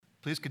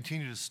Please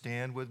continue to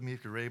stand with me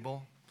if you're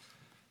able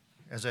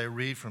as I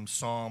read from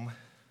Psalm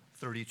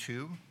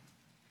 32,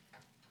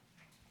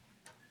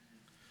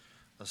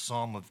 a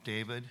psalm of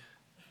David.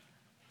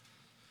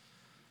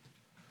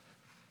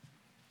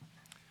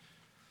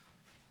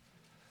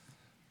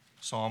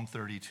 Psalm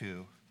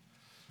 32.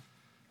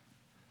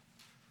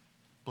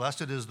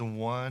 Blessed is the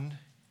one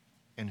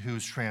in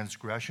whose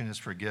transgression is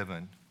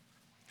forgiven,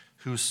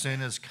 whose sin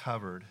is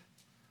covered.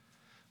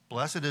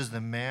 Blessed is the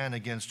man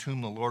against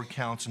whom the Lord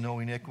counts no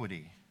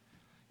iniquity,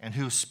 and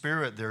whose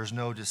spirit there is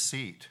no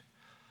deceit.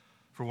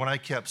 For when I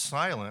kept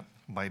silent,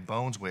 my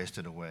bones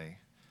wasted away,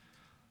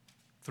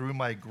 through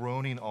my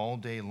groaning all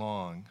day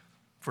long.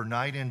 For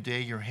night and day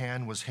your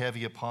hand was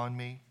heavy upon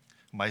me.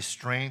 My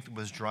strength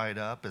was dried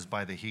up as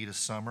by the heat of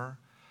summer.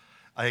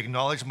 I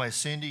acknowledged my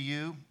sin to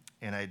you,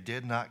 and I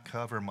did not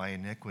cover my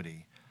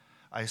iniquity.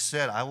 I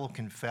said, I will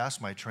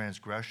confess my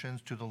transgressions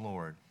to the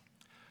Lord,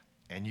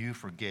 and you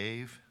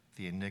forgave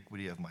the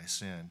iniquity of my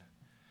sin.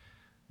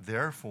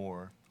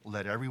 Therefore,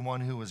 let everyone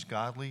who is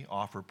godly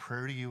offer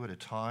prayer to you at a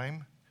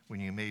time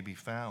when you may be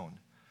found.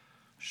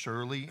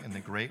 Surely in the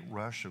great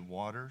rush of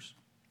waters,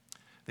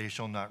 they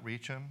shall not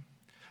reach him.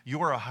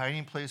 You are a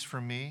hiding place for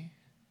me.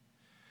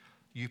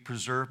 You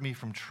preserve me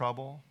from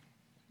trouble.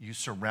 You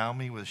surround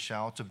me with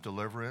shouts of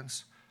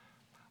deliverance.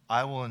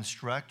 I will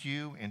instruct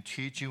you and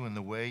teach you in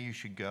the way you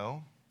should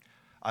go.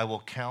 I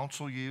will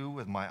counsel you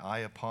with my eye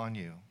upon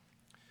you.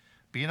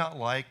 Be not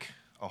like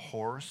a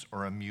horse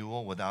or a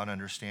mule without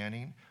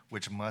understanding,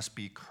 which must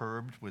be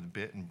curbed with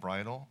bit and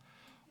bridle,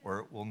 or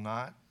it will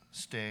not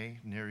stay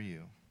near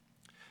you.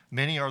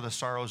 Many are the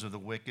sorrows of the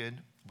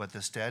wicked, but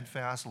the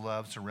steadfast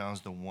love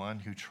surrounds the one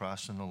who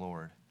trusts in the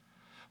Lord.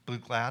 Be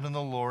glad in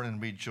the Lord and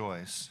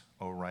rejoice,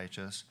 O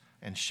righteous,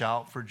 and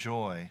shout for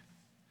joy,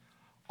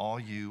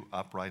 all you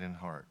upright in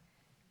heart.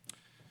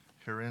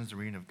 Here ends the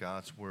reading of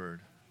God's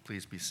word.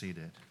 Please be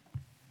seated.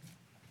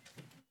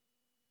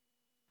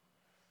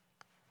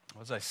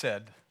 As I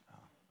said,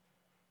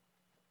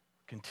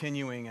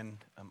 continuing in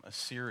a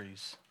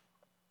series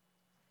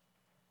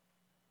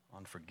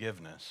on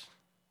forgiveness.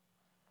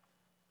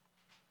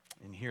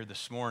 And here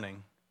this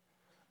morning,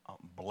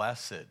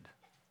 blessed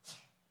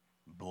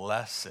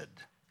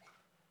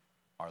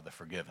are the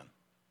forgiven.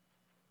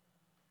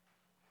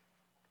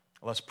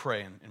 Let's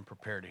pray and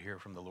prepare to hear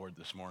from the Lord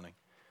this morning.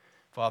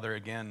 Father,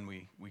 again,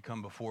 we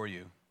come before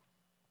you.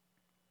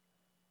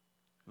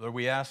 Lord,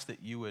 we ask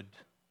that you would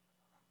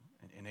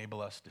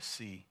enable us to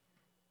see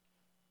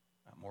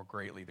more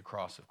greatly the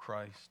cross of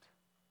Christ,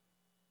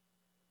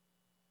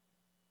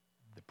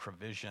 the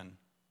provision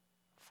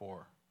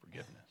for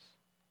forgiveness.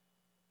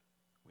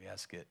 We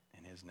ask it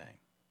in his name.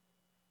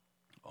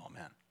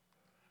 Amen.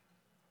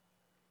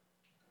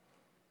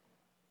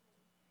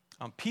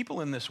 People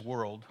in this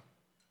world,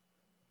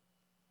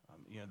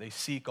 they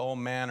seek all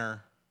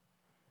manner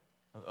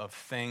of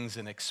things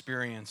and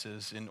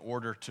experiences in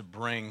order to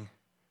bring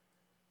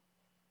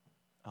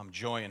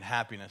joy and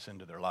happiness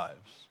into their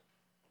lives.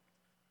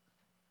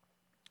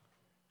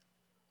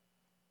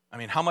 I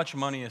mean, how much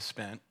money is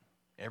spent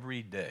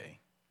every day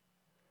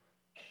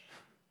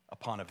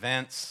upon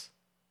events,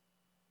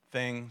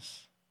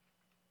 things,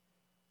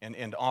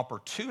 and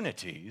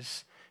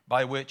opportunities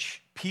by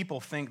which people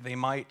think they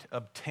might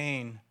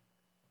obtain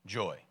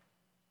joy,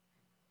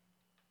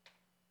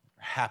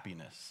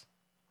 happiness.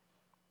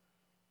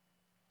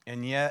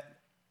 And yet,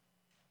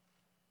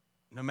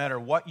 no matter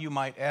what you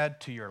might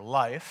add to your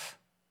life,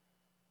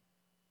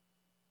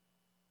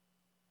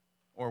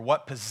 or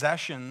what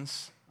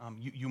possessions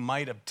you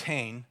might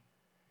obtain,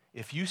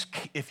 if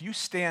you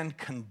stand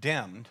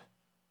condemned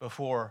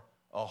before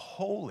a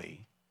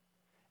holy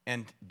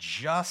and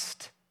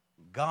just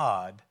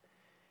God,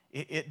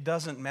 it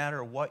doesn't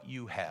matter what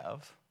you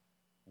have,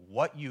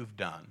 what you've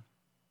done,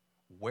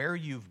 where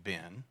you've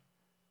been,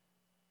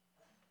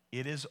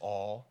 it is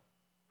all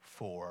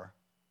for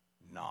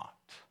naught.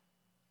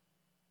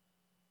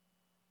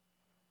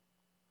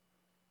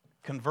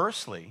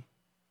 Conversely,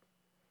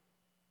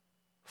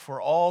 for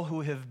all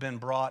who have been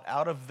brought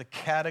out of the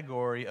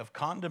category of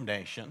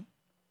condemnation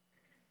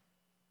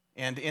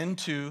and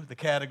into the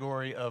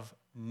category of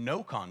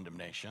no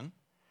condemnation,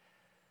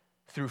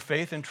 through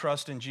faith and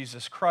trust in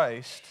Jesus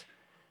Christ,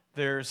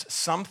 there's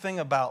something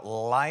about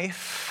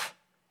life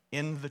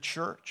in the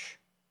church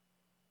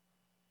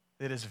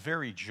that is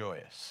very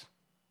joyous,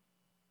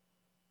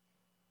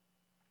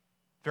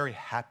 very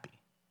happy.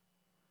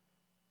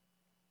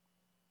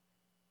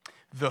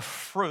 The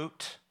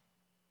fruit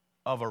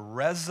of a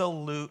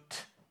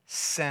resolute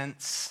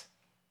sense,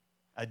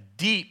 a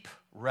deep,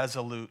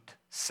 resolute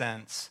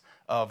sense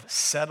of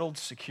settled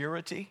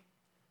security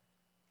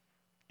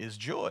is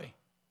joy.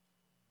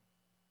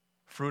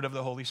 Fruit of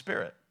the Holy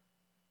Spirit.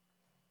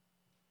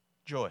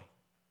 Joy.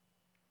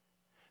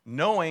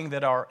 Knowing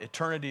that our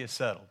eternity is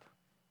settled.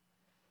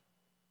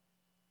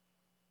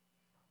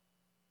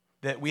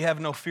 That we have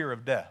no fear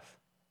of death.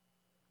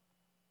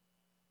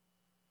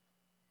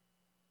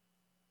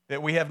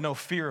 That we have no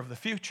fear of the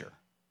future.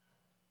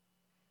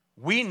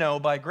 We know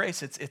by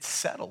grace it's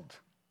settled.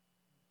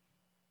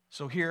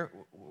 So here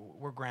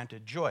we're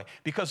granted joy.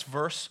 Because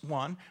verse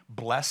 1,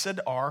 blessed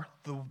are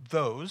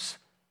those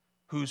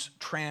whose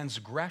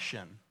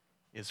transgression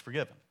is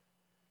forgiven,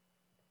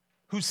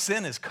 whose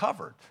sin is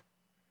covered.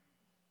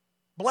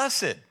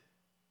 Blessed.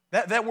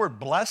 That word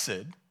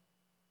blessed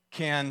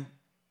can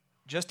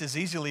just as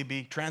easily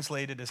be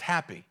translated as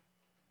happy.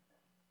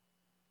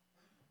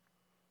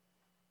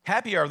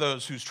 Happy are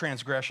those whose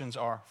transgressions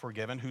are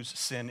forgiven, whose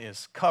sin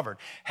is covered.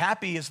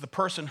 Happy is the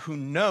person who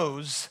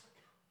knows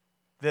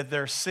that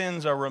their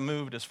sins are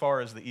removed as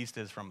far as the east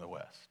is from the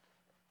west.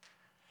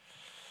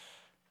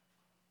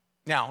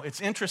 Now,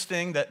 it's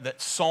interesting that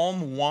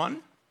Psalm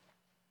 1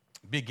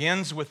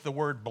 begins with the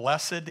word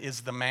blessed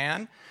is the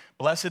man.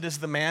 Blessed is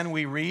the man,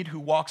 we read, who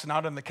walks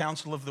not in the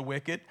counsel of the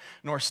wicked,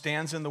 nor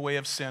stands in the way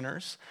of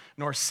sinners,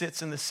 nor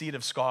sits in the seat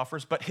of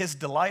scoffers, but his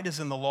delight is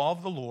in the law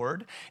of the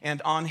Lord,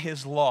 and on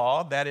his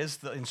law, that is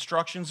the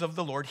instructions of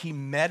the Lord, he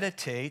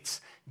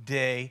meditates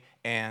day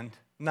and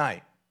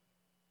night.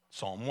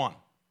 Psalm 1.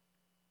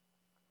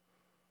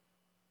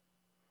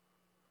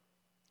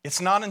 It's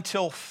not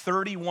until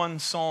 31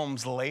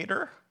 Psalms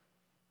later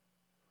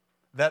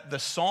that the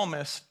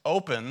psalmist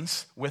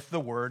opens with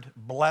the word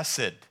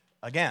blessed.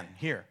 Again,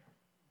 here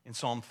in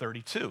Psalm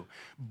 32.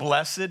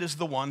 Blessed is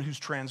the one whose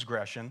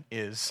transgression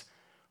is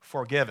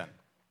forgiven.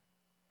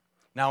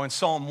 Now in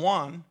Psalm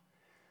 1,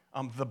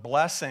 the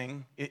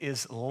blessing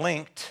is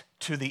linked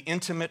to the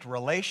intimate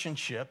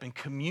relationship and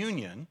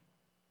communion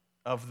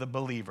of the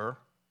believer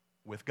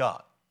with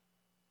God.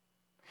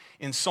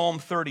 In Psalm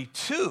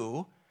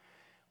 32,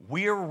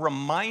 we're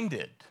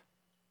reminded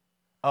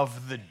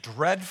of the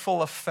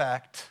dreadful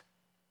effect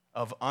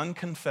of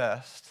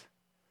unconfessed,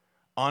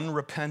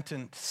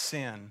 unrepentant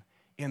sin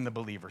in the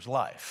believer's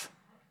life,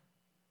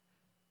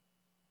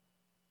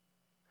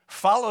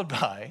 followed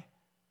by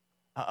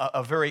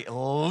a very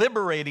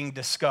liberating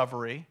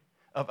discovery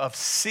of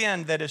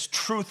sin that is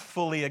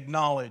truthfully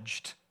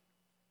acknowledged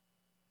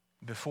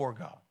before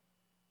God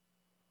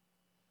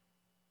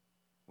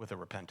with a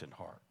repentant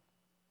heart.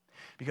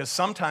 Because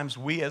sometimes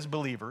we as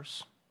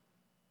believers,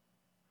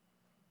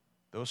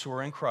 those who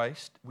are in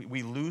Christ,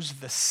 we lose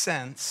the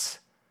sense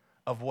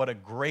of what a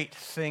great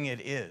thing it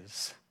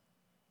is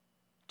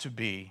to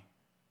be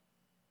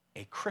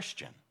a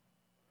Christian.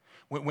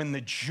 When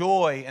the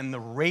joy and the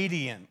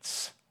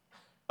radiance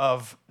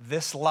of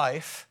this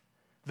life,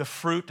 the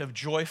fruit of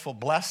joyful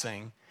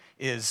blessing,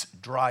 is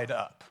dried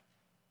up,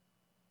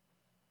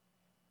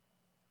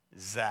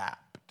 zapped.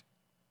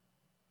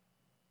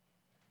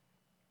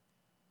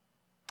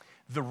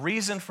 The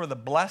reason for the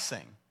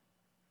blessing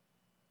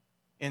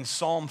in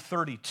Psalm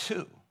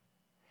 32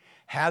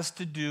 has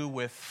to do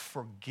with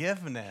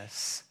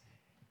forgiveness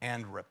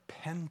and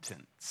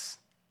repentance.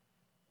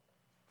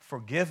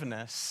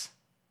 Forgiveness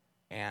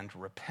and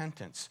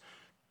repentance.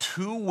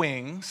 Two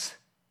wings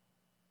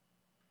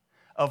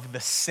of the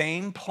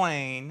same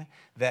plane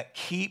that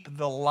keep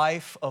the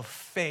life of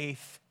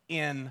faith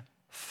in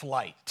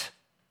flight.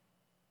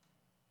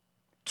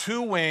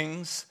 Two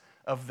wings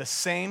of the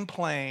same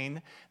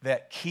plane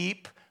that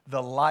keep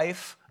the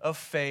life of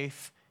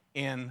faith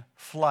in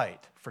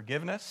flight.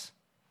 Forgiveness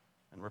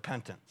and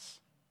repentance.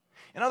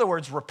 In other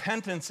words,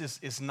 repentance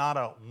is not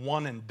a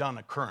one and done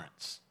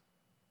occurrence.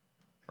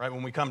 Right?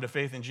 When we come to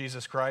faith in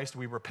Jesus Christ,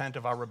 we repent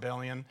of our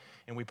rebellion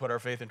and we put our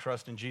faith and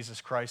trust in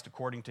Jesus Christ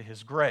according to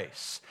his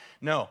grace.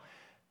 No,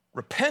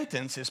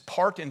 repentance is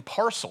part and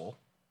parcel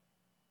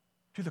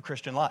to the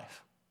Christian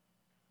life.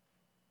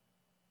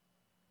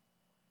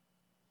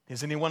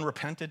 Has anyone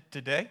repented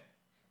today?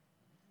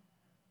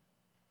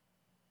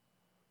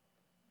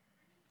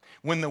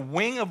 When the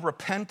wing of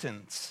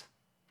repentance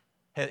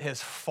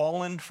has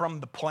fallen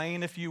from the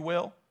plane, if you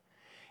will,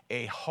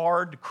 a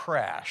hard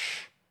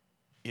crash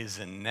is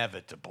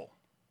inevitable.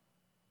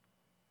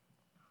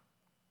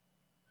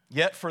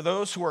 Yet for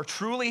those who are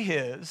truly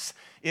his,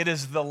 it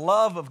is the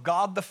love of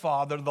God the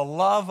Father, the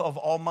love of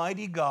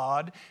Almighty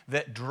God,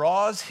 that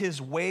draws his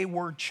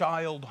wayward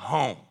child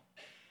home.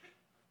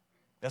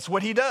 That's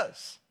what he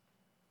does.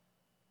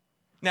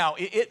 Now,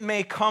 it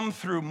may come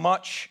through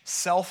much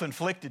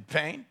self-inflicted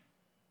pain,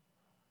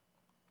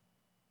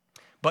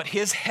 but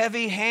his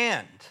heavy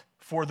hand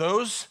for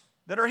those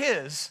that are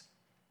his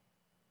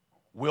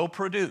will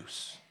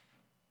produce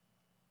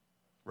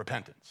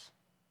repentance.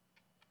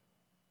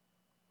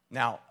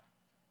 Now,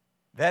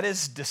 that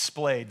is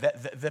displayed,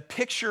 the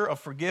picture of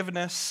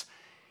forgiveness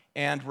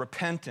and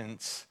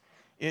repentance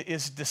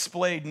is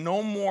displayed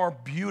no more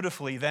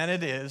beautifully than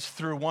it is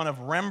through one of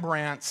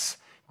Rembrandt's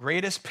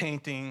greatest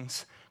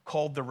paintings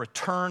called The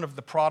Return of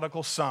the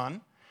Prodigal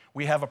Son.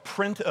 We have a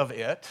print of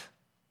it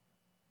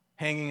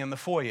hanging in the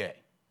foyer.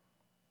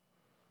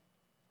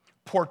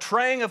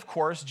 Portraying, of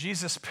course,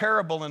 Jesus'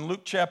 parable in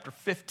Luke chapter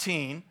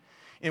 15,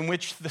 in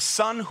which the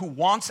son who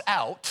wants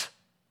out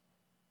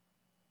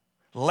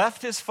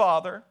left his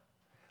father,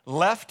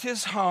 left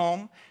his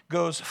home,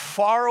 goes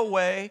far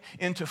away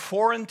into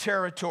foreign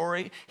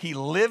territory. He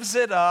lives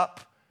it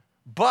up,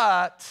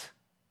 but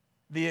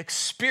the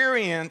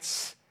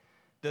experience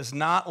does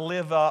not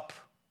live up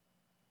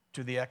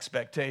to the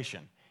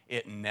expectation.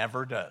 It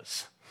never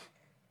does.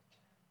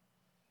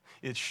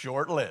 It's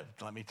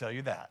short-lived, let me tell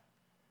you that.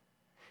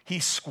 He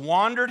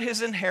squandered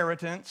his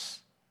inheritance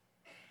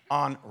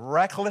on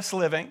reckless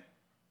living.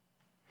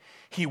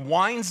 He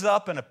winds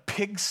up in a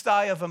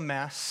pigsty of a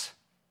mess,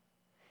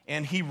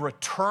 and he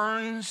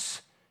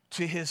returns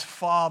to his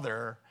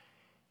father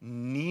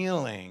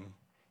kneeling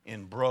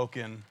in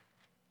broken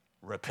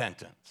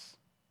repentance.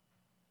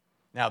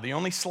 Now, the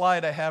only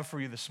slide I have for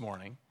you this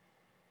morning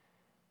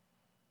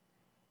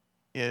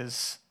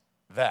is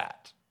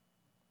that.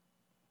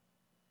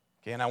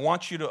 Okay, and I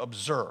want you to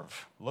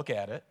observe, look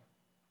at it.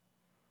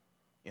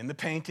 In the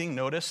painting,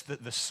 notice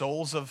that the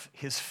soles of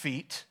his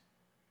feet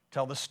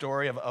tell the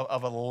story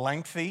of a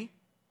lengthy,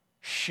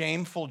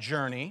 shameful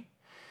journey.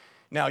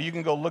 Now, you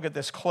can go look at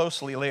this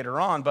closely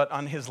later on, but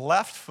on his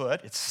left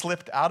foot, it's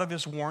slipped out of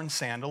his worn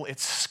sandal.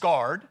 It's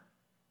scarred.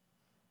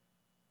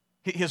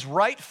 His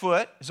right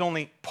foot is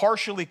only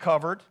partially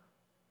covered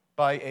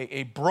by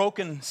a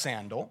broken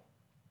sandal.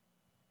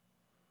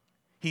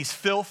 He's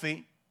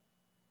filthy.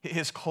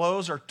 His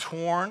clothes are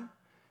torn.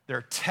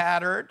 They're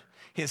tattered.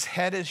 His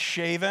head is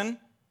shaven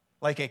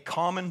like a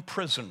common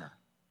prisoner.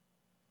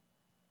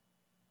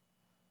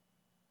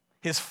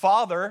 His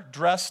father,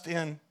 dressed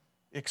in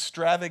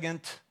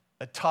extravagant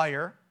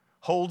attire,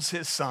 holds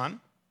his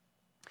son.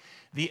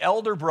 The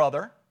elder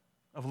brother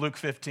of Luke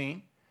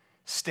 15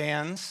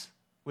 stands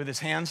with his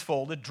hands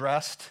folded,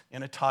 dressed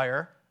in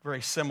attire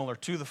very similar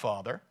to the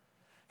father,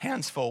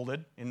 hands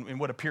folded in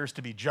what appears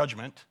to be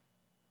judgment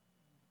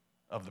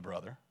of the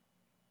brother.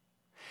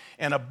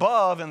 And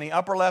above, in the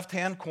upper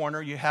left-hand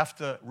corner, you have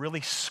to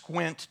really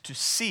squint to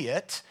see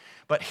it,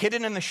 but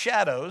hidden in the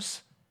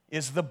shadows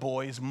is the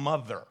boy's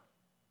mother.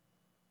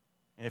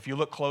 And if you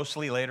look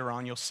closely later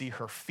on, you'll see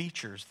her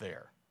features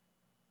there.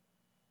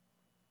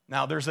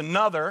 Now, there's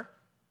another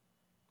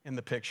in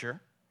the picture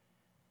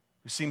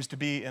who seems to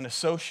be an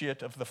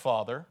associate of the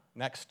father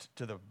next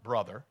to the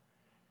brother.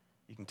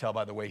 You can tell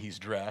by the way he's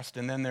dressed.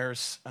 And then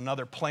there's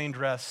another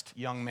plain-dressed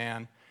young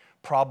man,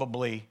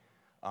 probably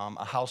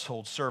a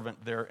household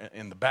servant there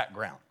in the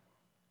background.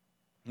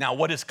 Now,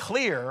 what is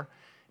clear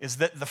is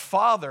that the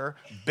father,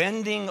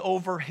 bending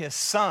over his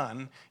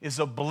son, is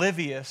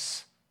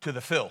oblivious to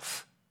the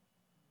filth.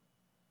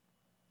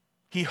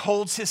 He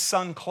holds his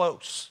son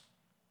close.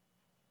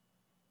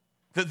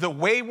 The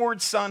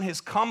wayward son has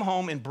come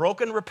home in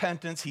broken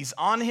repentance. He's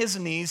on his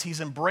knees.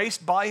 He's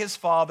embraced by his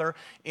father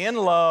in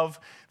love.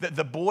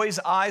 The boy's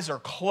eyes are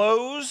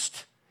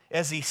closed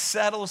as he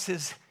settles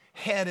his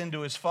head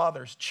into his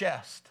father's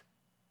chest.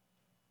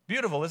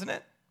 Beautiful, isn't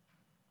it?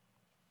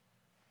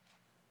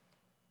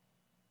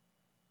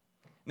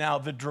 Now,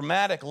 the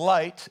dramatic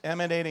light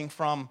emanating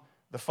from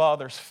the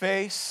father's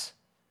face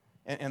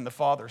and the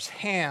father's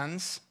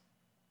hands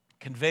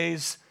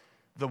conveys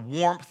the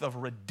warmth of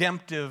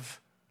redemptive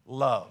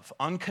love,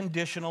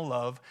 unconditional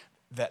love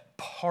that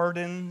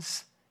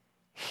pardons,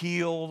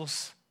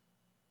 heals,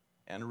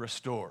 and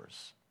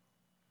restores.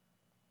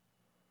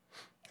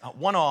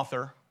 One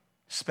author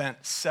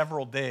spent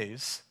several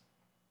days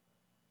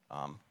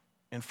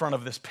in front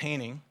of this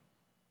painting,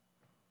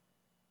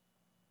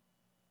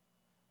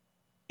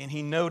 and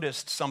he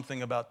noticed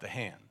something about the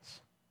hands.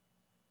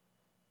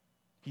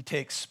 He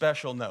takes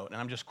special note,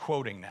 and I'm just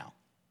quoting now.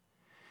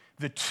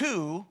 The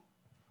two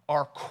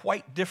are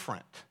quite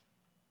different.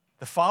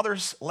 The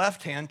father's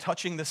left hand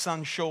touching the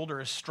son's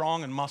shoulder is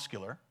strong and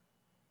muscular.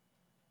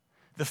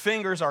 The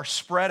fingers are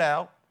spread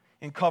out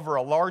and cover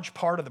a large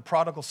part of the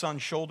prodigal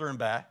son's shoulder and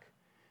back.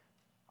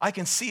 I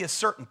can see a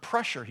certain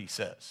pressure, he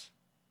says,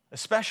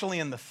 especially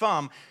in the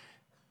thumb.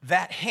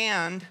 That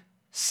hand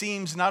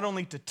seems not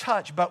only to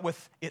touch, but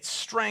with its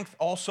strength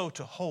also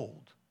to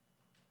hold.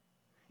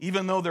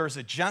 Even though there is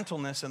a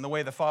gentleness in the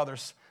way the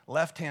father's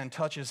left hand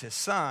touches his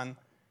son,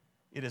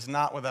 it is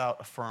not without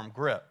a firm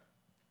grip.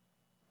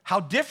 How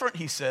different,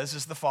 he says,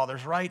 is the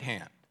father's right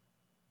hand.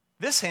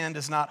 This hand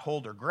does not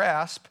hold or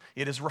grasp.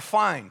 It is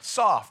refined,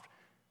 soft,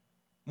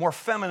 more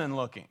feminine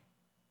looking,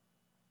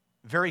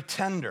 very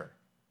tender.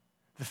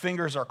 The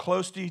fingers are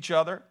close to each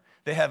other.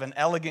 They have an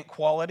elegant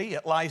quality.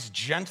 It lies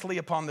gently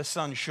upon the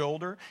son's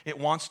shoulder. It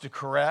wants to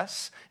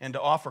caress and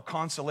to offer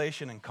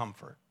consolation and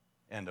comfort.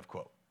 End of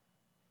quote.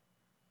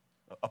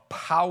 A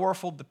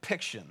powerful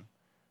depiction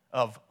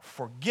of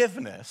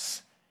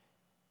forgiveness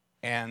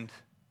and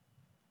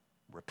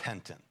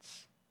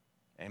repentance.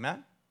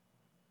 Amen?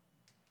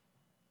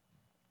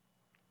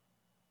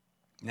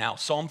 Now,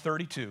 Psalm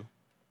 32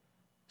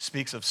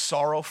 speaks of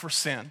sorrow for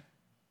sin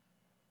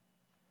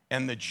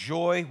and the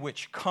joy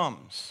which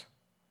comes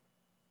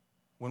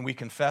when we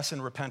confess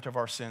and repent of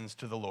our sins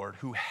to the Lord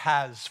who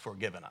has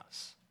forgiven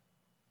us.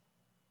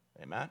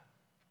 Amen?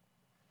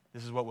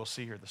 This is what we'll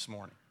see here this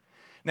morning.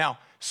 Now,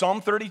 Psalm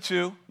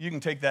 32, you can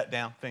take that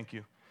down, thank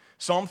you.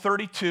 Psalm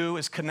 32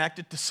 is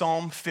connected to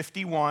Psalm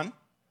 51.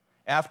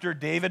 After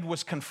David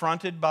was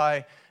confronted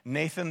by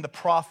Nathan the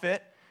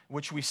prophet,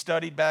 which we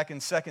studied back in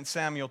 2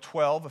 Samuel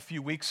 12 a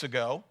few weeks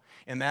ago,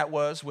 and that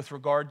was with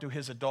regard to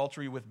his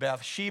adultery with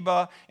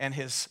Bathsheba and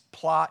his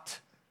plot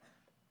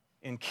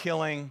in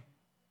killing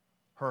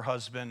her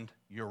husband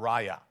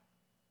Uriah.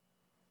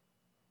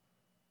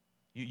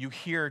 You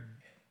hear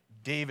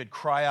David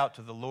cry out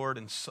to the Lord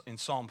in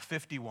Psalm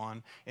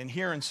 51, and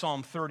here in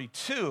Psalm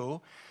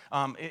 32,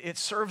 it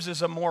serves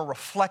as a more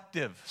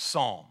reflective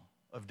psalm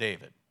of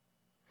David.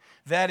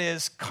 That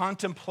is,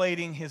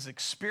 contemplating his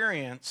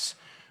experience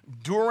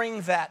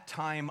during that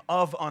time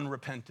of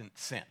unrepentant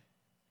sin.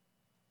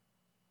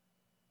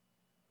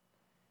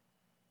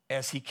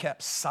 As he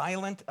kept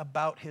silent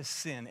about his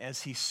sin,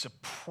 as he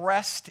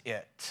suppressed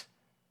it,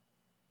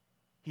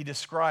 he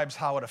describes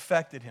how it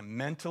affected him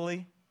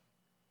mentally,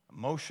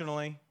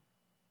 emotionally,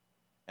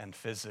 and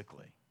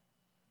physically.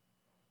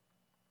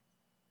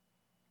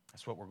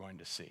 That's what we're going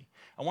to see.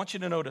 I want you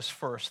to notice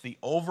first the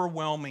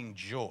overwhelming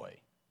joy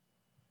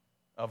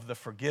of the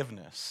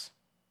forgiveness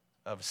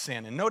of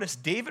sin. And notice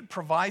David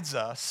provides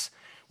us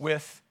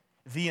with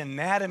the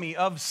anatomy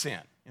of sin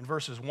in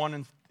verses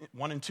 1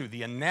 and 2,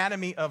 the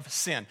anatomy of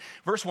sin.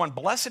 Verse 1,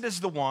 blessed is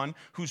the one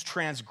whose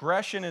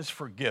transgression is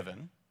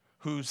forgiven,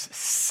 whose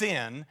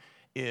sin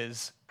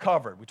is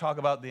covered. We talk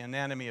about the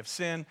anatomy of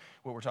sin.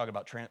 What we're talking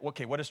about,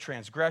 what is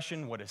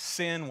transgression? What is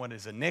sin? What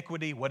is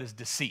iniquity? What is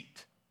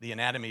deceit? The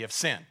anatomy of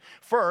sin.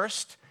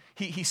 First,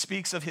 he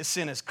speaks of his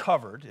sin as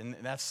covered, and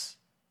that's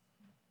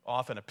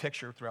often a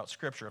picture throughout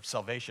Scripture of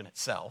salvation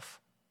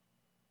itself.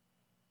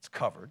 It's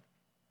covered.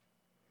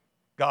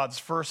 God's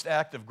first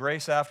act of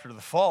grace after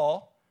the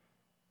fall,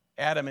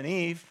 Adam and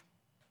Eve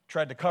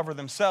tried to cover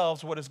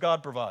themselves. What does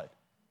God provide?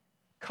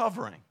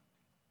 Covering.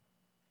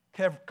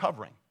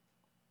 Covering.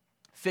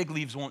 Fig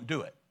leaves won't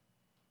do it.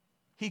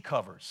 He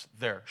covers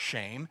their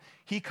shame.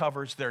 He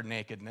covers their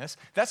nakedness.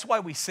 That's why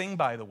we sing,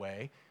 by the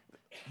way,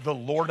 the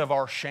Lord of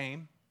our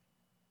shame.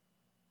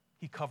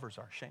 He covers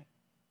our shame.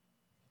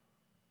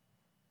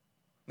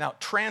 Now,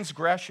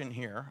 transgression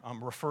here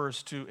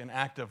refers to an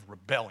act of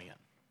rebellion,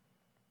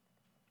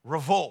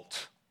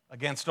 revolt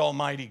against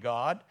Almighty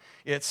God.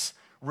 It's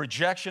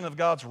rejection of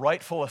God's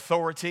rightful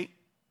authority,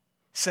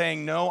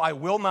 saying, no, I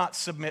will not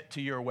submit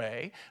to your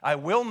way. I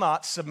will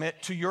not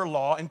submit to your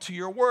law and to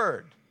your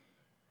word.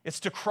 It's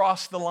to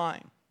cross the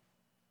line.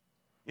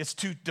 It's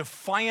to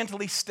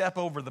defiantly step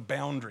over the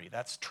boundary.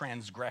 That's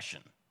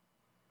transgression.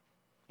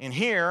 And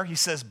here he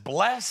says,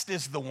 blessed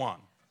is the one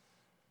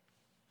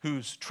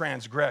whose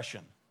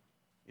transgression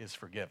is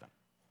forgiven.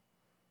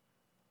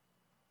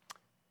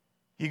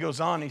 He goes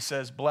on, he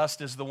says,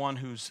 blessed is the one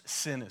whose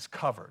sin is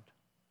covered.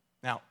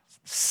 Now,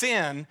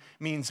 sin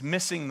means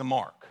missing the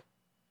mark,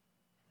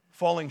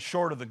 falling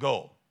short of the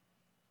goal.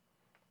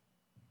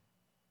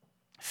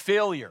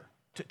 Failure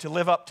to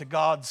live up to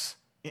God's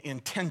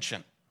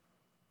intention.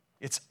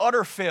 It's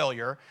utter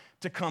failure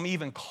to come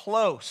even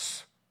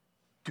close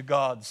to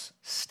God's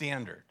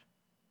standard.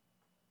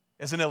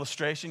 As an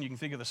illustration, you can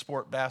think of the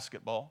sport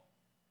basketball.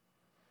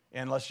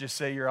 And let's just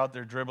say you're out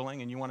there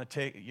dribbling and you want to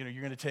take, you're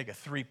going to take a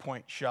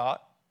 3-point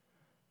shot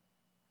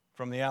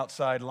from the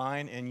outside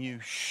line and you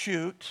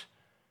shoot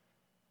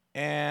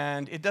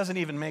and it doesn't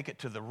even make it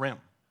to the rim.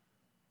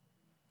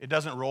 It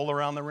doesn't roll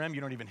around the rim.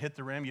 You don't even hit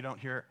the rim. You don't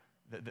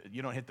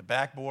hit the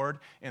backboard,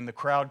 and the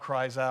crowd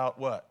cries out,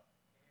 what?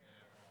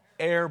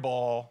 Air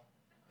ball.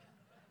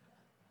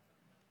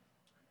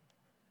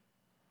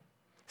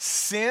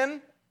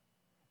 Sin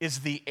is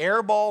the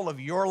air ball of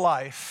your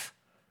life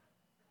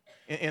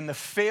in the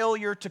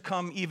failure to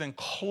come even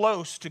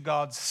close to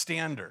God's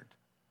standard.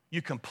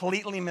 You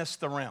completely miss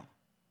the rim.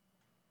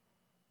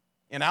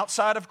 And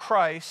outside of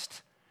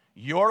Christ,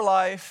 your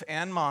life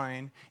and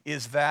mine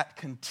is that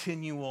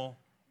continual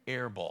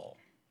air ball.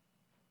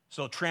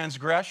 So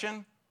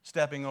transgression,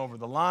 stepping over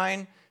the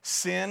line.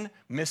 Sin,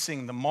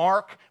 missing the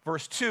mark.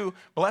 Verse 2,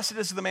 blessed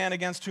is the man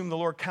against whom the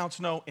Lord counts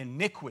no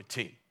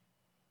iniquity.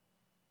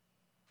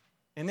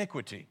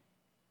 Iniquity.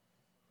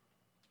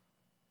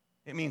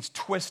 It means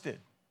twisted,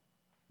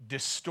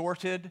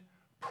 distorted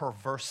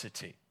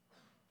perversity.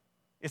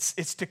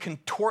 It's to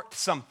contort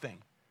something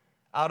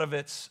out of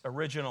its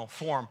original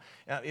form.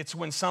 It's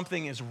when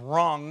something is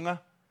wrung,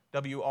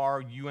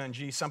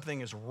 W-R-U-N-G,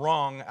 something is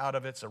wrung out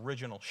of its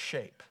original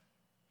shape.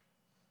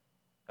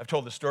 I've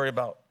told the story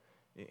about,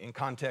 in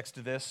context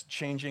to this,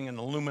 changing an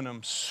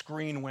aluminum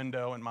screen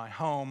window in my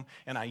home,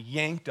 and I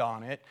yanked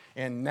on it,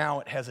 and now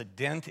it has a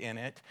dent in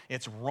it.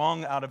 It's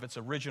wrung out of its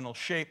original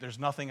shape. There's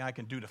nothing I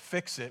can do to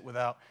fix it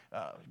without,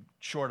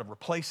 short of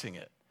replacing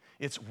it.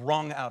 It's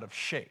wrung out of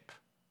shape.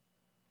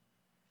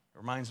 It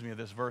reminds me of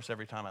this verse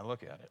every time I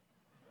look at it.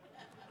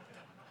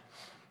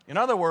 In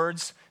other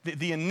words,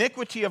 the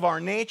iniquity of our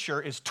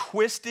nature is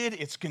twisted,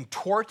 it's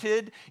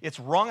contorted, it's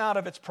wrung out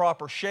of its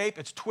proper shape,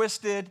 it's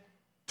twisted,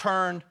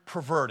 turned,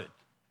 perverted.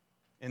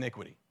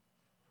 Iniquity.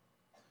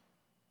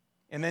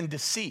 And then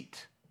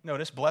deceit.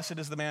 Notice, blessed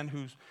is the man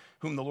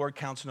whom the Lord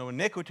counts no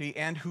iniquity,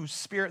 and whose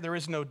spirit there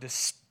is no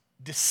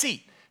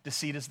deceit.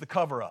 Deceit is the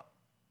cover-up.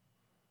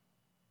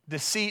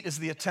 Deceit is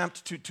the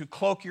attempt to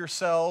cloak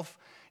yourself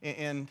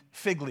in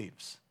fig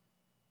leaves.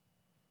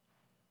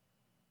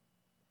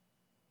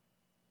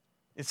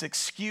 It's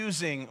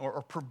excusing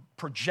or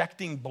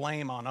projecting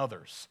blame on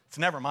others. It's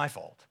never my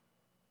fault.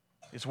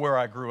 It's where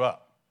I grew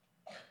up.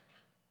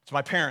 It's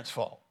my parents'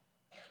 fault.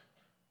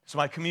 It's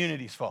my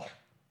community's fault.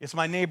 It's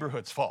my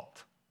neighborhood's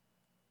fault.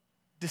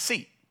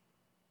 Deceit.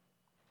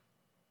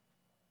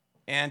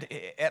 And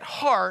at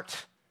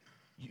heart,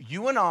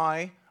 you and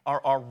I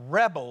are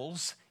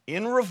rebels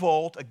in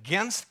revolt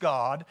against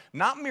God,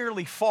 not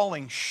merely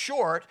falling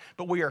short,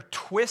 but we are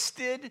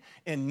twisted,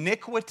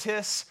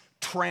 iniquitous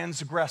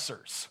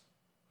transgressors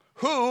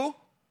who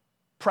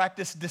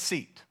practice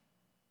deceit.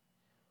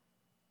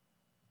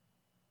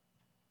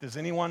 Does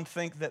anyone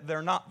think that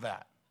they're not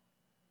that?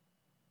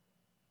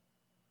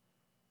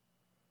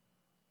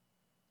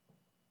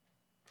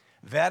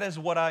 That is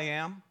what I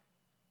am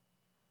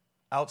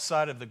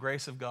outside of the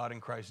grace of God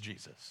in Christ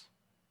Jesus.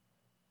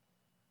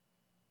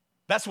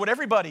 That's what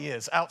everybody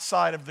is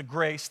outside of the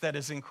grace that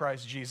is in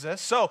Christ Jesus.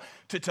 So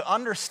to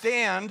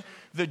understand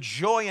the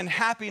joy and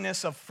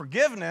happiness of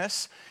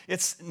forgiveness,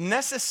 it's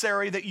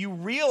necessary that you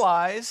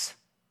realize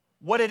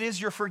what it is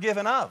you're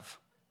forgiven of.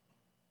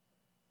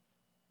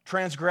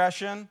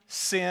 Transgression,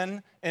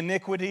 sin,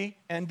 iniquity,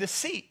 and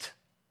deceit.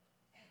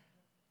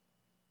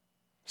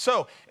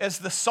 So, as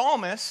the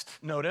psalmist,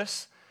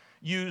 notice,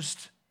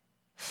 used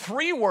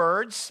 3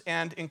 words,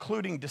 and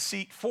including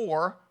deceit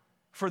 4,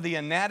 for the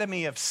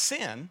anatomy of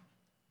sin,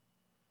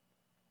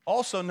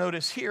 also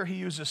notice here he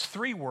uses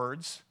 3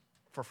 words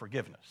for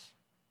forgiveness.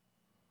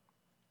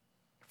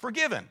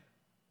 Forgiven.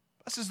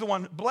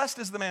 Blessed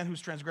is the man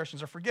whose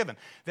transgressions are forgiven.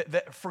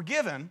 That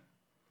forgiven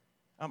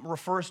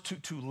refers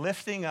to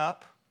lifting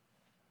up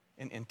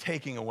and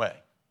taking away.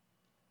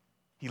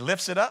 He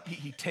lifts it up,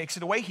 he takes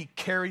it away, he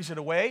carries it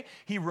away,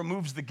 he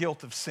removes the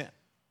guilt of sin.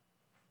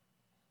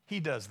 He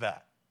does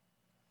that.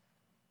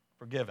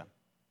 Forgiven.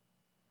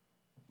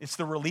 It's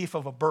the relief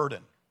of a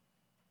burden.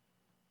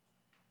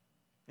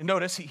 And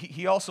notice,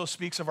 he also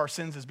speaks of our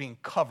sins as being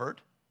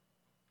covered.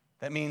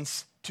 That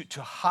means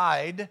to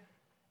hide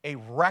a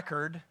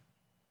record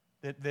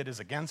that is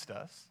against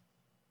us.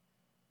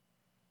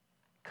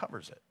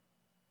 Covers it.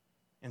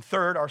 And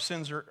third, our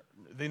sins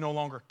they no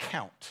longer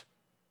count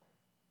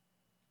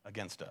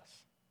against us.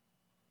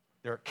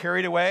 They're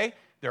carried away,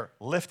 they're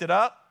lifted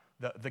up,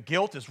 the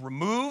guilt is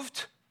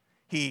removed,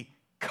 he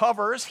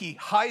covers, he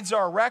hides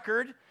our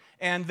record,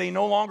 and they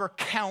no longer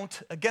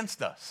count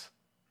against us.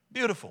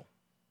 Beautiful.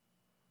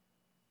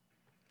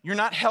 You're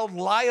not held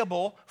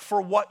liable for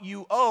what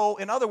you owe.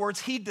 In other words,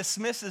 he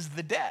dismisses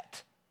the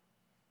debt.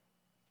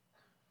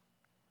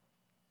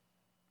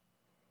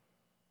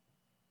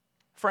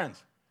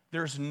 Friends,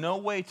 there's no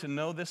way to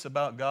know this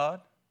about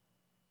God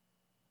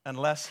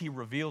unless he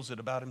reveals it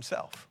about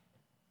himself.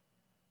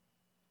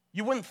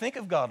 You wouldn't think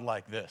of God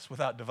like this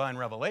without divine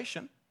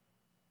revelation.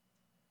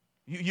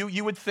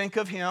 You would think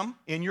of him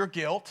in your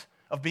guilt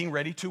of being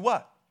ready to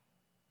what?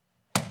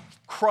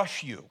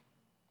 Crush you.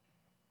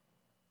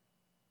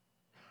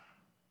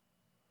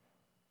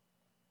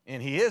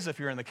 And he is if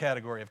you're in the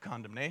category of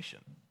condemnation.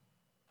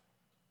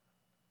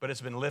 But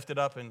it's been lifted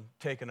up and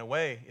taken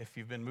away if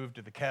you've been moved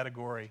to the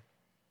category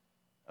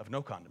of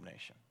no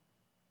condemnation.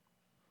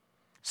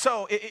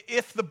 So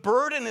if the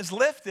burden is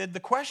lifted,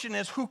 the question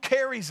is, who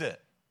carries it?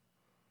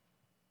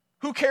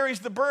 Who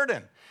carries the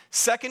burden?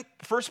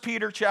 1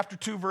 Peter chapter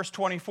 2, verse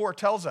 24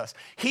 tells us,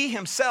 he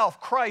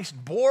himself, Christ,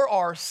 bore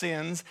our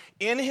sins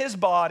in his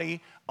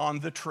body on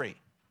the tree.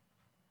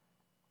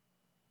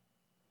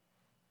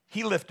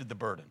 He lifted the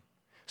burden.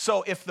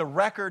 So if the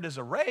record is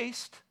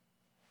erased,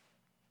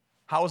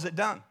 how is it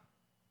done?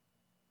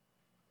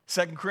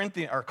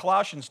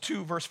 Colossians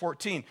 2, verse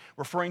 14,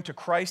 referring to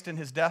Christ and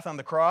his death on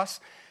the cross,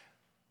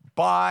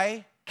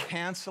 by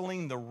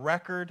canceling the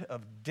record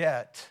of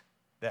debt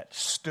that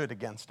stood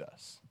against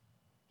us.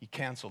 He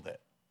canceled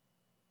it.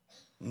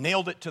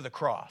 Nailed it to the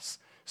cross.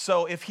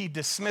 So if he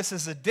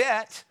dismisses a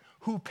debt,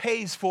 who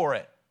pays for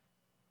it?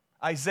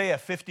 Isaiah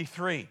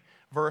 53,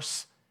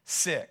 verse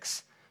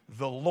 6.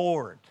 The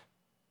Lord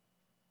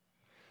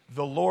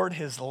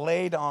has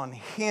laid on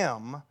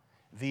him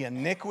the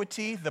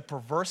iniquity, the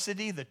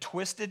perversity, the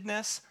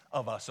twistedness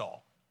of us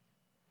all.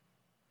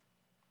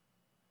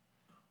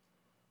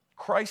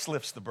 Christ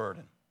lifts the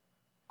burden.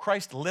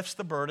 Christ lifts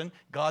the burden.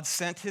 God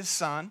sent his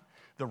son.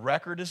 The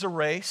record is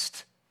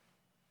erased.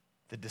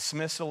 The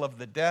dismissal of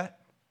the debt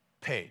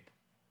paid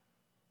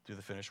through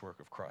the finished work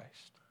of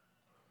Christ.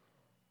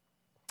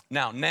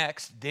 Now,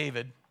 next,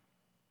 David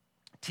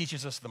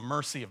teaches us the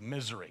mercy of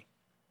misery.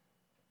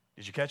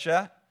 Did you catch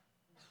that?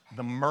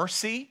 The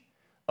mercy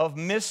of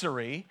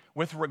misery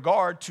with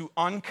regard to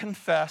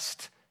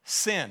unconfessed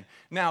sin.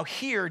 Now,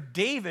 here,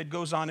 David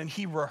goes on and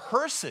he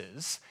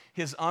rehearses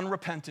his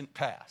unrepentant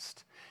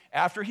past.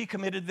 After he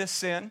committed this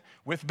sin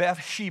with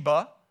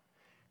Bathsheba,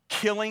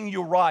 killing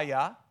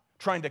Uriah,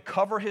 trying to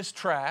cover his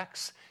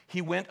tracks,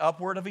 he went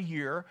upward of a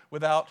year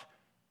without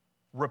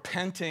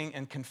repenting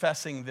and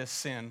confessing this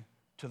sin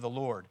to the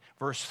Lord.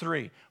 Verse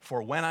 3,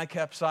 for when I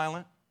kept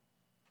silent,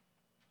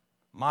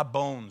 my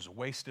bones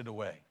wasted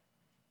away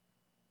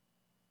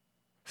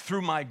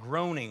through my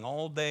groaning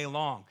all day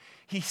long.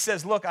 He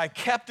says, look, I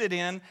kept it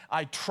in,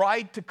 I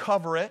tried to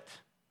cover it,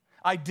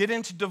 I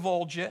didn't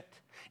divulge it,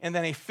 and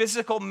then a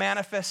physical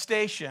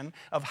manifestation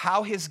of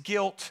how his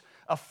guilt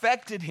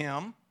affected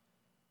him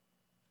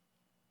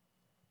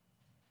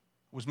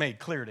was made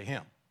clear to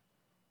him.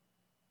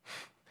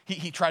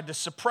 He tried to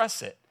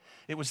suppress it.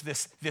 It was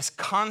this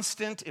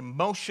constant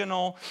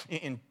emotional,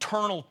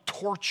 internal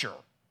torture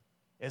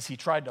as he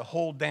tried to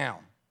hold down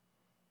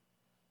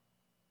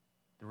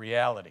the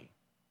reality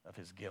of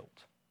his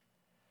guilt.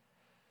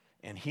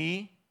 And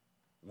he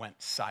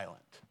went silent.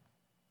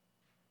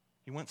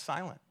 He went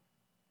silent.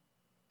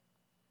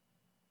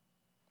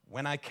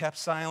 When I kept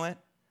silent,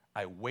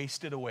 I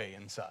wasted away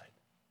inside.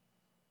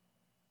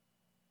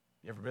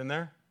 You ever been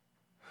there?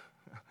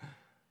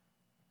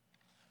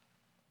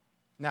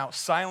 Now,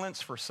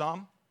 silence for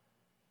some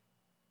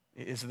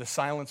is the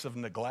silence of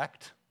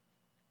neglect.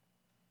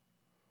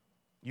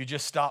 You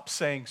just stop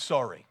saying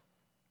sorry.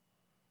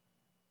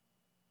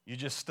 You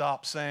just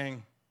stop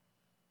saying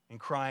and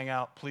crying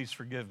out, please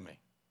forgive me.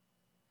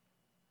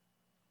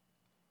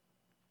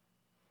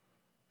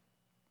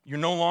 You're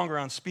no longer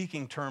on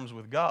speaking terms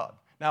with God.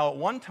 Now, at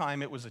one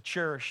time, it was a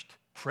cherished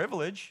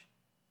privilege.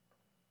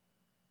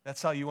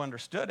 That's how you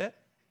understood it.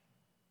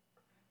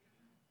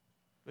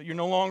 But you're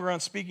no longer on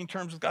speaking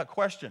terms with God.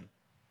 Question: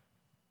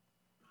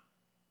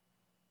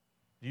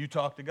 do you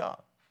talk to God?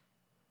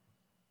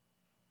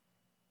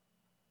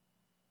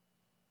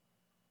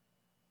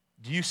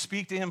 Do you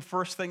speak to him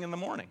first thing in the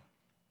morning?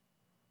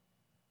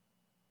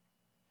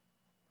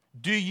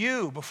 Do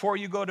you, before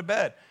you go to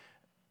bed,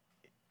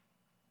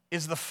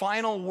 is the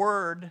final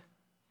word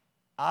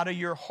out of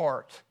your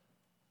heart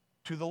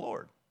to the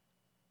Lord?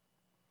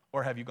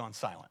 Or have you gone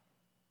silent?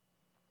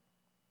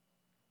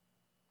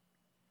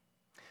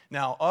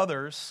 Now,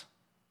 others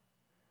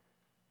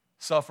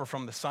suffer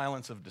from the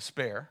silence of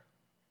despair.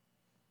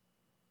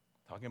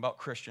 Talking about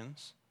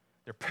Christians.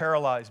 They're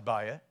paralyzed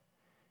by it.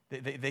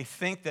 They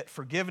think that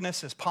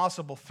forgiveness is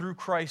possible through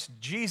Christ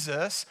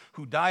Jesus,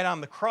 who died on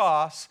the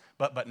cross,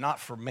 but not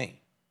for me.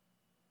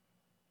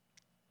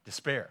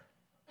 Despair.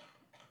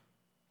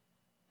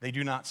 They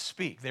do not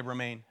speak. They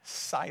remain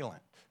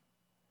silent.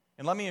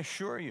 And let me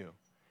assure you,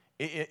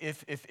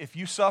 if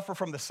you suffer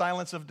from the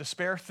silence of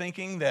despair,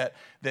 thinking that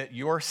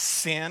your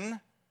sin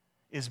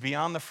is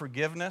beyond the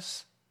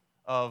forgiveness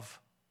of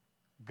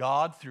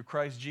God through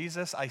Christ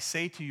Jesus, I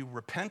say to you,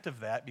 repent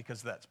of that,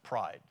 because that's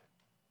pride.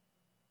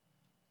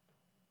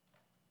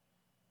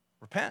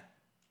 Repent.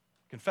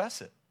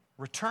 Confess it.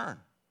 Return.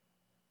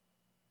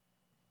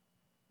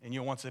 And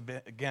you'll once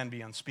again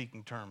be on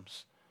speaking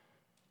terms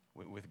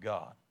with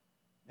God.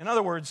 In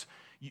other words,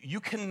 you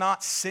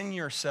cannot sin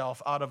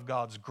yourself out of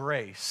God's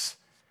grace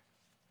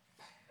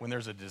when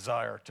there's a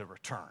desire to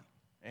return.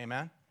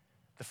 Amen?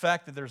 The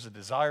fact that there's a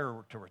desire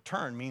to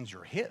return means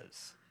you're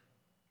His.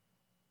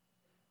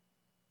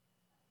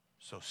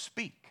 So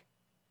speak.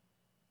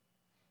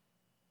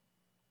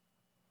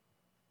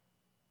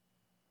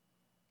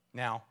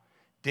 Now,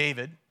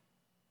 David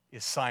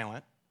is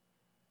silent,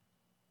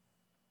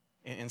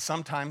 and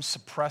sometimes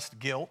suppressed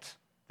guilt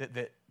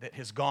that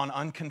has gone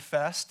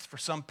unconfessed for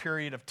some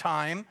period of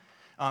time.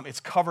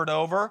 It's covered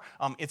over.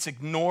 It's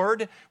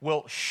ignored.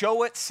 Will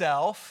show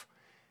itself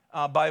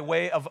by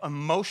way of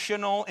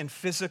emotional and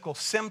physical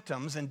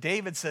symptoms. And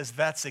David says,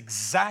 that's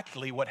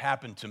exactly what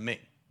happened to me.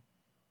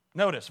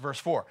 Notice verse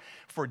 4.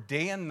 For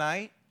day and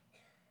night,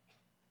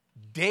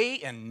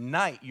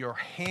 your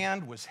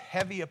hand was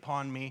heavy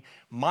upon me.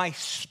 My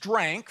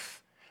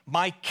strength,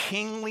 my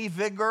kingly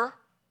vigor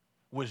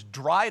was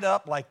dried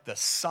up like the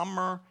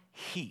summer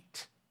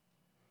heat.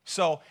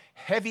 So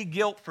heavy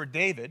guilt for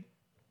David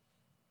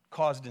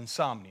caused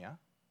insomnia.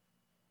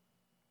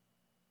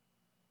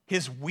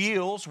 His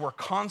wheels were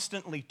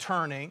constantly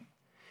turning.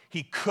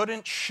 He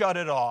couldn't shut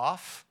it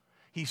off.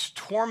 He's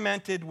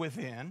tormented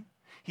within.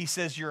 He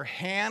says, your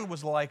hand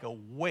was like a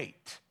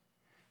weight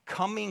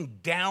coming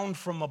down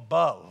from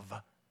above.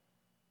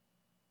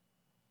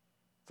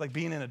 It's like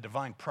being in a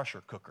divine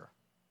pressure cooker.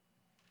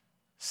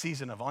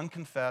 Season of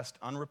unconfessed,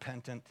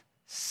 unrepentant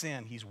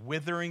sin. He's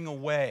withering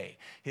away.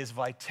 His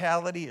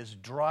vitality is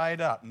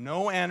dried up.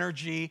 No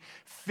energy,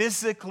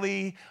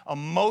 physically,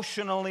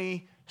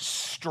 emotionally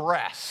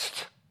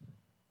stressed.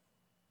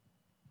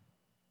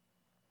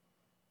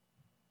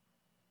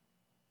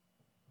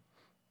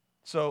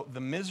 So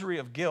the misery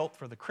of guilt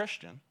for the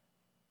Christian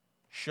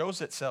shows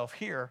itself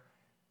here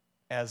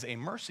as a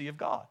mercy of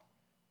God,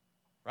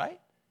 right?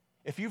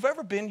 If you've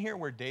ever been here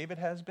where David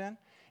has been,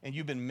 and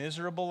you've been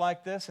miserable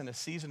like this in a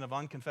season of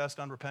unconfessed,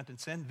 unrepentant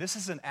sin, this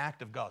is an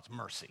act of God's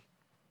mercy.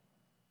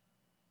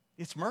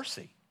 It's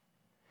mercy.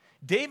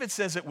 David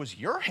says it was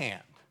your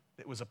hand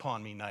that was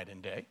upon me night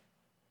and day.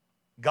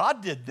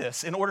 God did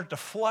this in order to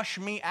flush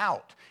me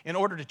out, in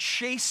order to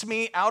chase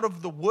me out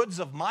of the woods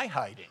of my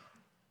hiding.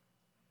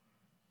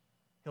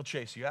 He'll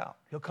chase you out.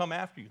 He'll come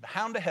after you, the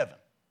hound of heaven.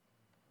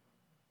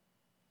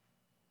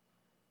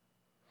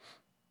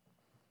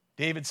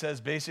 David says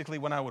basically,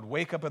 when I would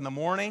wake up in the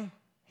morning,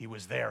 He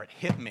was there. It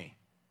hit me.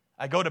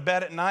 I go to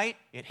bed at night,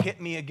 it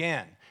hit me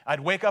again.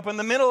 I'd wake up in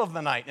the middle of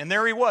the night, and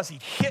there He was.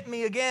 He'd hit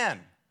me again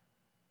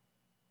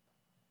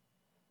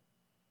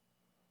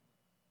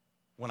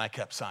when I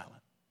kept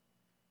silent.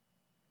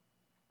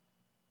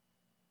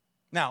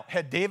 Now,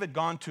 had David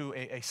gone to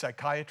a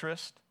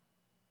psychiatrist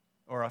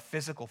or a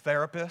physical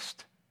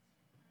therapist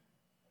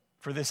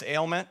for this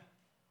ailment,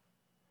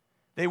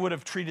 they would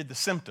have treated the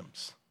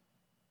symptoms,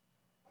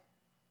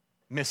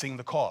 missing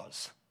the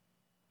cause.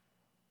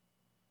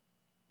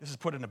 This is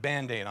putting a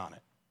Band-Aid on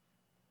it.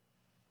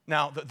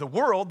 Now, the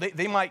world,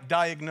 they might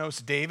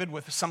diagnose David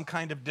with some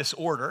kind of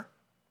disorder,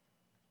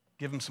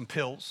 give him some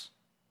pills,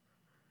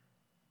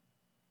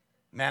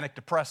 manic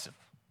depressive.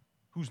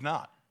 Who's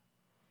not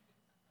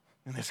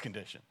in this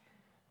condition?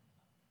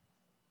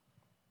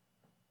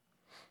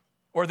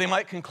 Or they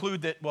might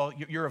conclude that, well,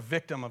 you're a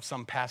victim of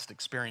some past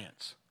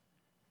experience,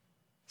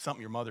 something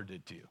your mother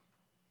did to you.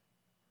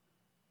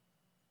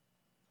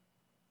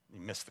 You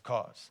missed the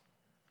cause.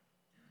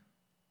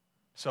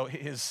 So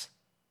his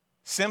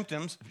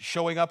symptoms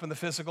showing up in the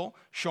physical,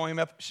 showing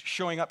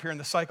up here in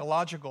the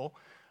psychological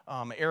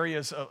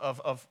areas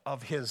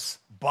of his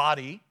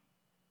body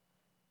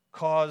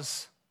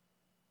cause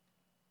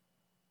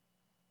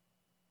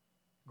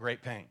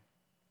great pain,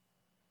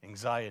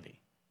 anxiety.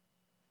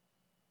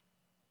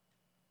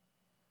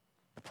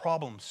 The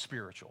problem's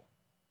spiritual.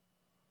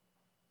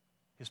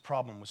 His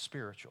problem was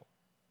spiritual.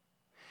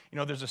 You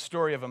know, there's a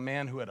story of a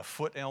man who had a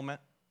foot ailment,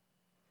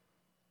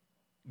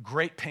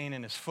 great pain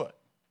in his foot.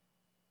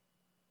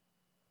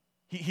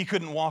 He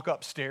couldn't walk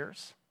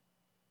upstairs.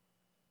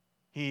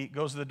 He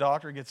goes to the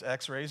doctor, gets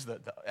x-rays. The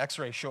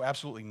x-rays show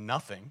absolutely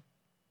nothing.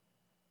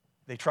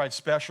 They tried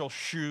special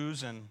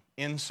shoes and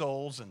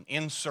insoles and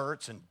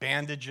inserts and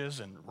bandages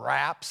and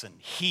wraps and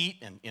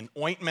heat and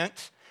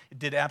ointment. It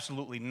did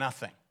absolutely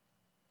nothing.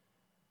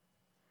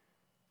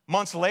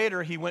 Months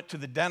later, he went to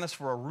the dentist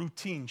for a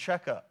routine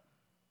checkup,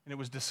 and it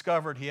was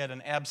discovered he had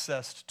an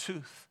abscessed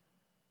tooth.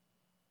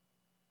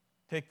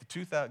 Take the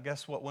tooth out,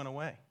 guess what went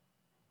away?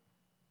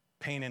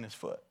 Pain in his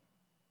foot.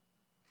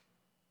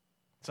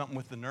 Something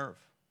with the nerve.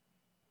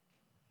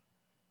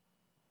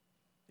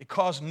 It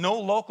caused no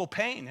local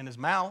pain in his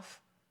mouth.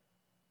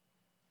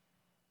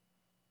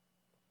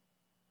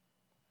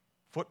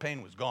 Foot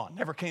pain was gone,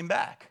 never came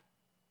back.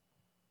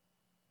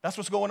 That's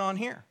what's going on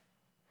here.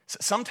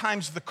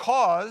 Sometimes the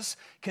cause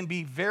can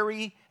be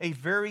a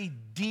very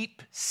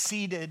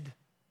deep-seated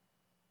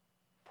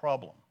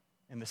problem,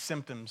 and the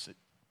symptoms that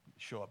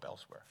show up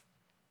elsewhere.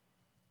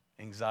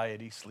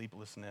 Anxiety,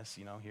 sleeplessness,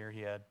 here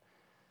he had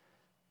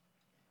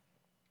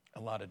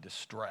a lot of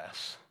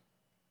distress.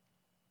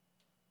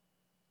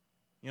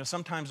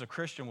 Sometimes a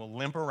Christian will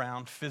limp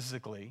around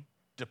physically,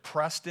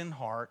 depressed in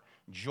heart,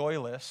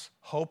 joyless,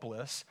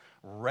 hopeless,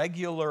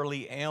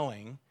 regularly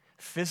ailing,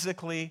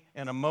 physically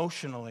and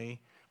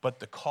emotionally, but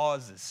the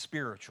cause is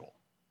spiritual.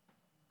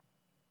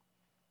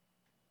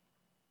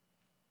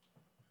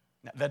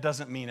 Now, that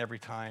doesn't mean every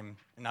time,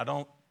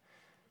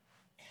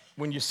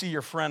 when you see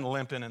your friend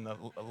limping in the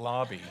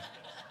lobby,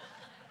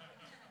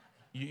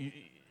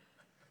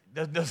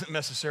 that doesn't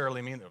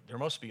necessarily mean that there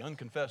must be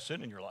unconfessed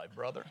sin in your life,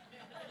 brother.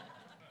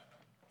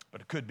 But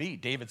it could be.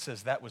 David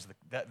says that's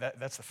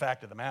the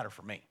fact of the matter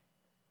for me.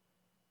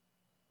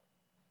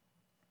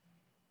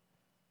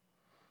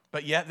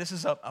 But yet, this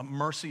is a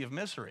mercy of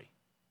misery.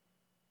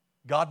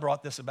 God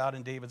brought this about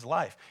in David's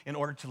life in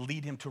order to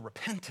lead him to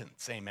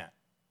repentance. Amen.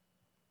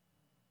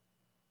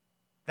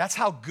 That's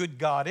how good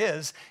God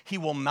is. He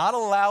will not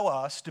allow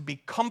us to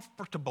be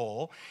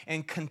comfortable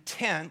and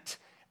content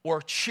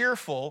or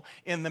cheerful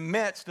in the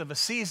midst of a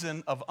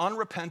season of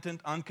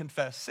unrepentant,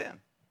 unconfessed sin.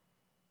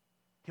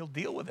 He'll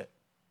deal with it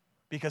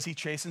because he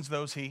chastens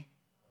those he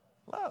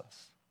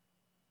loves.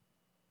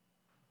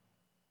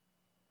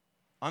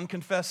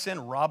 Unconfessed sin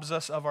robs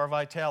us of our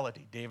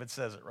vitality. David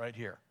says it right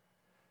here.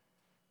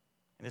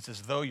 And it's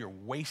as though you're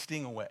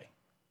wasting away.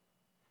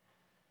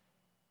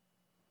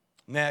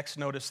 Next,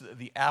 notice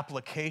the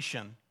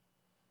application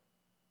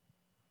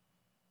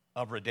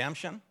of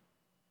redemption.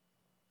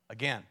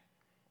 Again,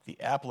 the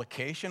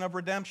application of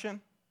redemption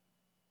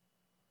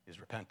is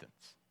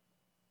repentance.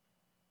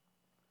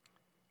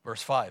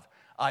 Verse 5,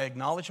 I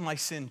acknowledge my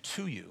sin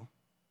to you.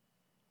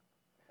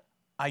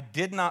 I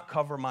did not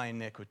cover my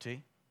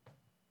iniquity.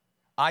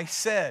 I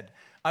said,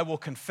 I will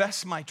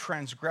confess my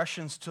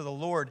transgressions to the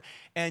Lord,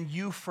 and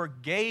you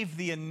forgave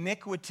the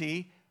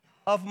iniquity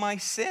of my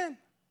sin.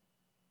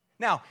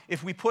 Now,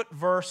 if we put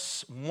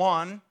verse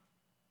 1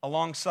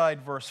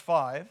 alongside verse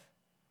 5,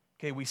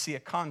 okay, we see a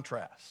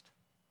contrast.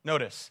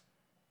 Notice,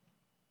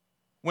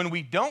 when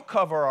we don't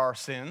cover our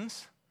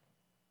sins,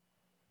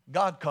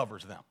 God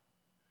covers them.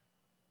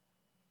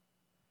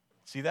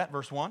 See that,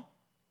 verse 1?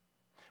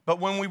 But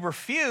when we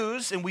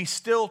refuse and we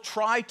still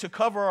try to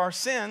cover our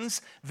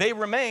sins, they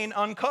remain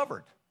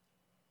uncovered.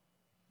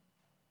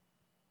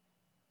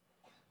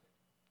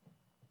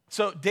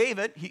 So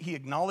David, he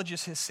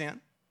acknowledges his sin.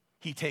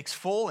 He takes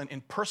full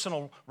and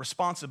personal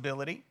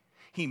responsibility.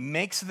 He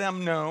makes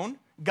them known.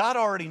 God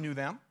already knew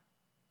them.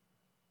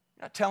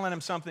 You're not telling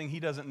him something he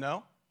doesn't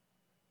know.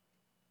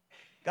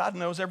 God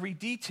knows every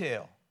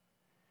detail.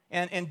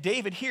 And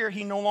David here,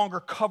 he no longer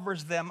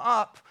covers them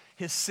up.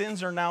 His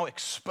sins are now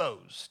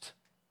exposed.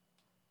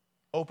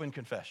 Open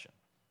confession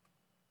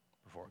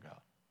before God.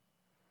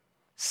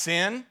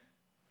 Sin,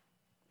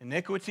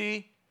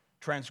 iniquity,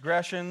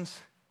 transgressions,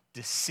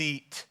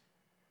 deceit,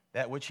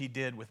 that which he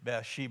did with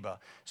Bathsheba.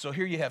 So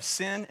here you have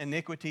sin,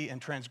 iniquity,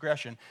 and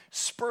transgression.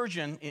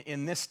 Spurgeon,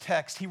 in this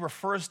text, he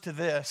refers to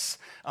this,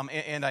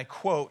 and I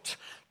quote,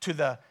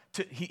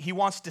 he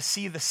wants to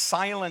see the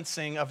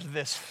silencing of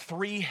this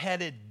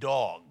three-headed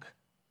dog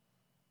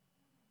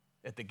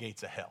at the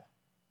gates of hell.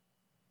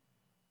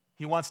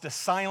 He wants to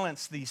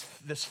silence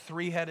this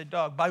three-headed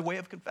dog by way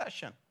of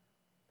confession.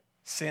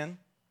 Sin,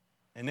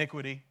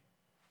 iniquity,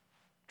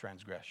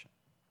 transgression.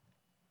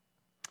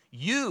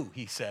 You,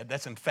 he said,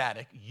 that's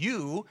emphatic,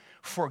 you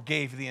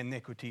forgave the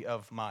iniquity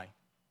of my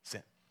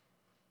sin.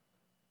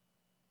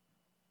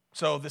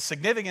 So the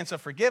significance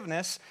of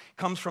forgiveness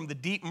comes from the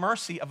deep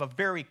mercy of a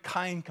very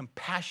kind,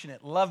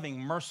 compassionate, loving,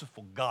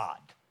 merciful God.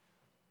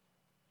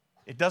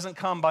 It doesn't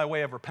come by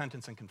way of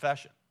repentance and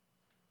confession.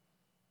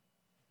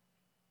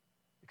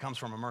 It comes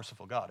from a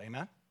merciful God.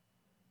 Amen?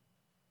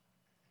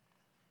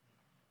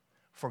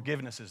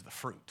 Forgiveness is the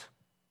fruit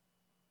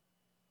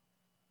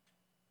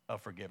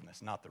of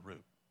forgiveness, not the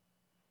root.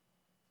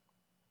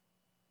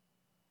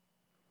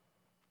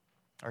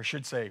 Or I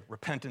should say,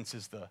 repentance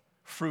is the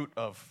fruit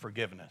of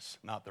forgiveness,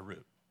 not the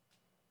root.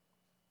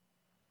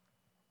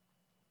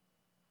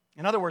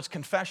 In other words,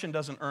 confession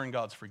doesn't earn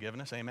God's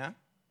forgiveness, amen?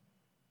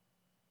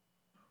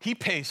 He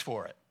pays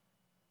for it.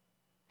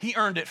 He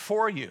earned it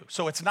for you.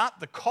 So it's not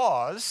the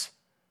cause,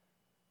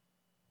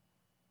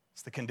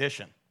 it's the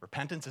condition.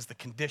 Repentance is the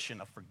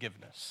condition of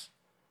forgiveness.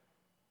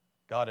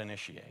 God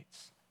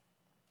initiates.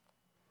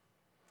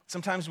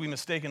 Sometimes we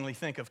mistakenly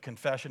think of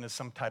confession as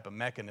some type of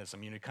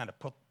mechanism. You kind of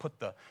put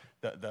the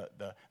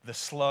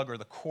slug or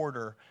the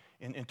quarter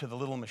into the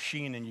little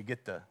machine and you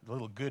get the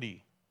little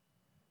goodie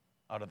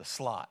out of the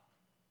slot.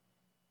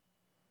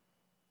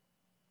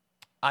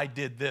 I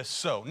did this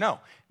so. No,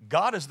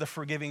 God is the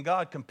forgiving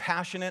God,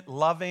 compassionate,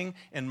 loving,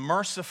 and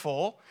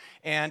merciful,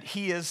 and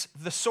He is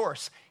the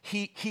source.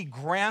 He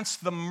grants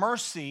the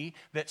mercy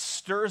that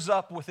stirs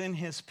up within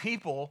His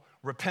people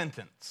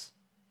repentance.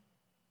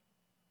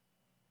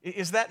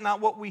 Is that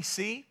not what we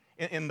see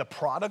in the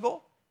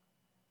prodigal?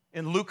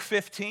 In Luke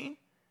 15?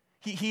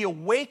 He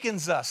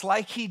awakens us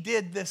like He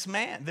did this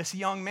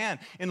young man.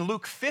 In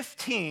Luke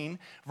 15,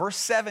 verse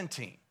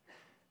 17,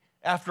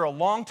 after a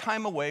long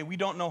time away, we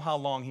don't know how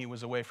long he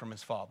was away from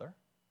his father.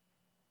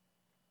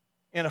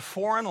 In a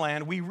foreign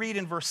land, we read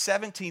in verse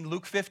 17,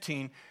 Luke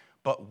 15,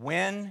 but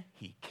when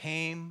he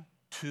came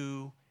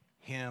to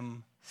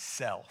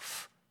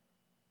himself,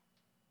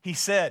 he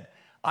said,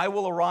 I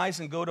will arise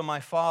and go to my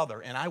father,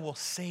 and I will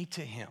say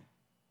to him,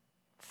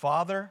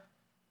 Father,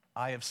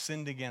 I have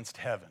sinned against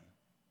heaven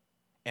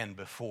and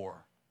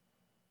before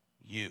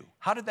you.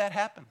 How did that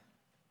happen?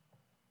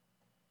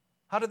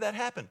 How did that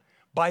happen?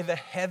 By the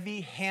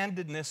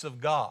heavy-handedness of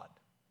God.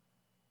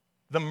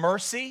 The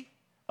mercy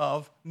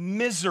of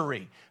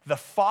misery. The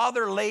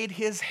Father laid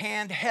His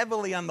hand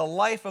heavily on the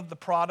life of the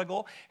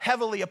prodigal,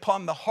 heavily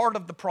upon the heart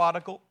of the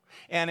prodigal,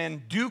 and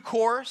in due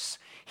course,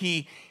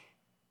 He,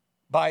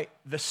 by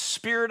the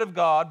Spirit of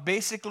God,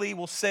 basically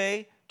will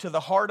say to the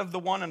heart of the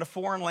one in a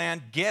foreign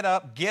land, get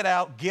up, get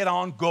out, get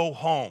on, go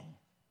home.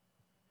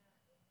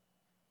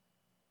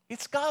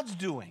 It's God's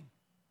doing.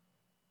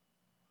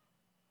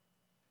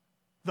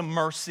 The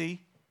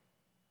mercy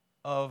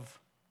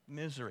of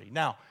misery.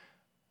 Now,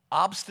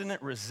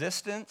 obstinate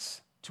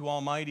resistance to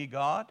Almighty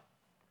God,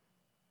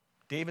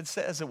 David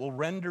says it will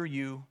render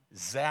you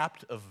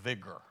zapped of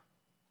vigor,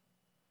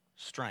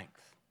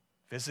 strength,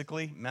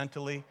 physically,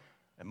 mentally,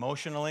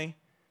 emotionally,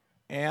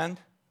 and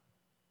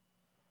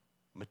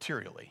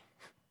materially.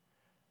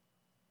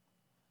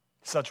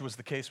 Such was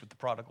the case with the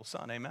prodigal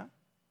son, amen?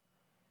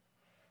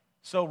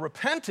 So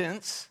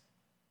repentance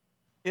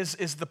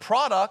is the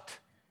product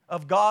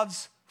of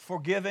God's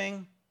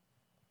forgiving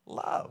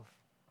love.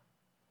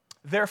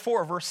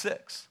 Therefore, verse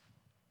 6,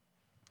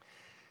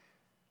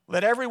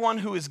 let everyone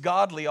who is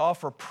godly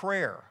offer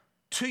prayer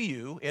to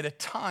you at a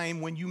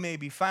time when you may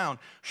be found.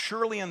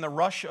 Surely in the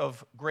rush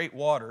of great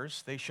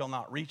waters they shall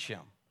not reach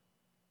him.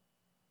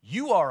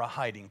 You are a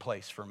hiding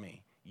place for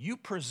me. You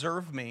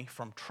preserve me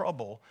from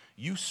trouble.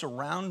 You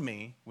surround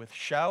me with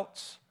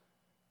shouts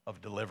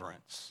of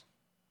deliverance.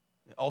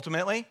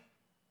 Ultimately,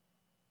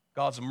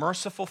 God's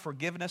merciful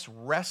forgiveness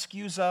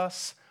rescues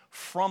us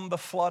from the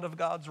flood of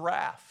God's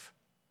wrath.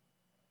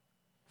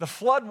 The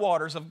flood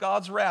waters of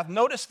God's wrath.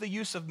 Notice the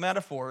use of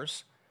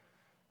metaphors.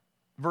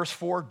 Verse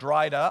 4,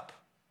 dried up.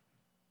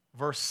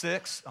 Verse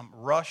 6, a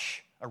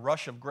rush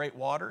of great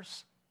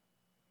waters.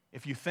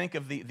 If you think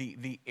of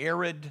the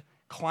arid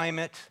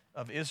climate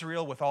of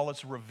Israel with all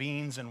its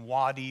ravines and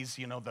wadis,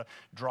 the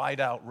dried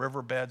out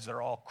riverbeds,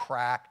 they're all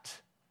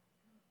cracked,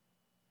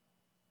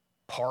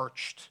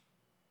 parched.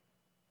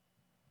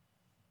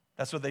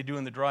 That's what they do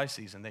in the dry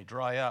season. They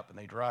dry up and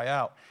they dry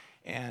out.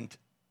 And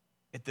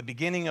at the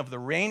beginning of the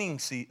rainy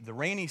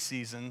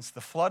seasons,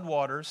 the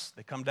floodwaters,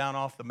 they come down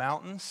off the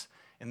mountains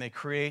and they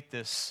create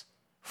this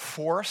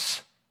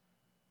force,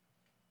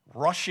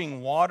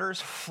 rushing waters,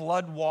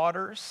 flood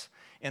waters.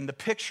 And the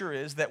picture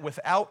is that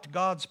without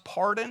God's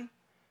pardon,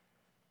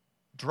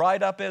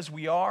 dried up as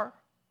we are,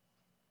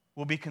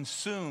 we'll be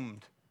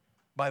consumed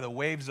by the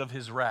waves of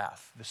his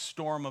wrath, the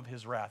storm of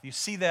his wrath. You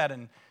see that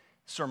in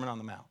Sermon on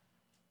the Mount.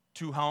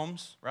 2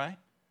 homes, right?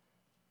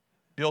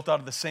 Built out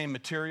of the same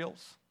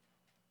materials.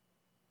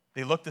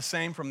 They look the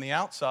same from the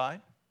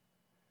outside,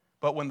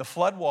 but when the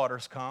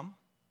floodwaters come,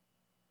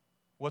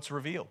 what's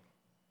revealed?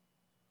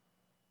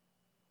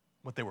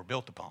 What they were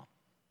built upon.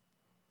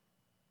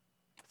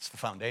 It's the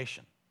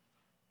foundation.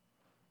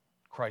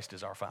 Christ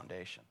is our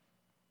foundation.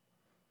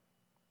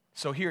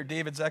 So here,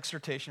 David's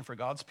exhortation for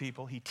God's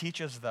people, he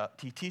teaches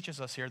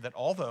us here that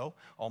although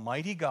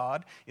Almighty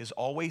God is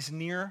always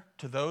near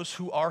to those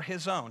who are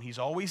his own, he's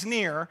always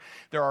near,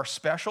 there are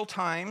special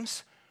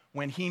times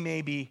when he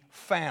may be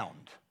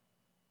found.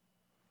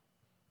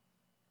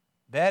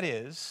 That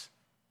is,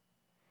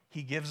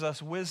 he gives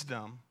us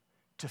wisdom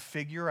to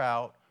figure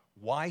out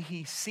why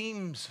he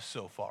seems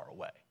so far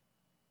away.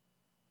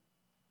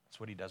 That's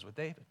what he does with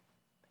David.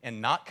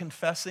 And not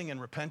confessing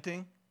and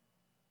repenting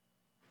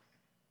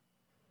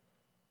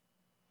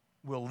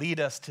will lead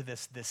us to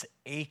this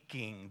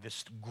aching,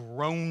 this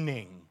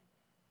groaning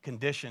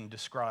condition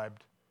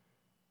described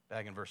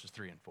back in verses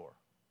 3 and 4. Can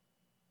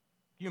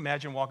you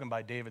imagine walking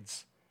by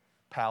David's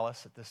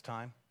palace at this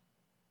time?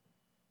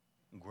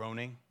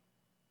 Groaning.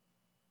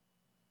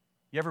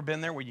 You ever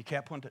been there where you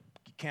can't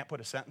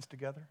put a sentence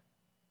together?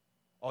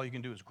 All you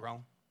can do is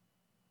groan.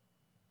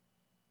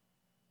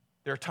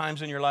 There are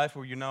times in your life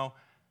where you know,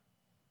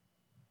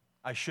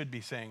 I should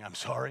be saying, I'm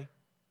sorry.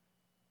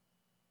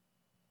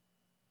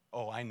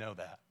 Oh, I know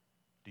that.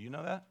 Do you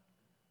know that?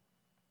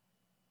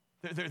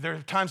 There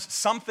are times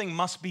something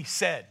must be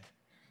said,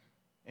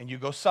 and you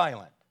go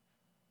silent.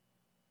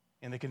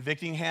 And the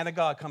convicting hand of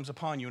God comes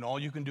upon you, and all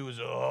you can do is,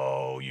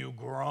 oh, you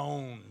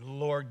groan.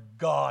 Lord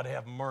God,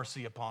 have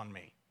mercy upon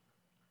me.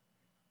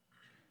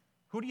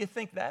 Who do you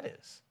think that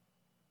is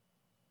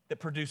that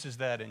produces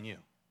that in you?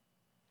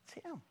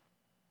 It's him.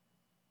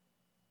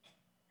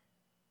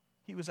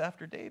 He was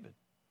after David.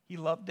 He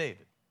loved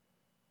David.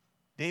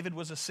 David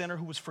was a sinner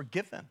who was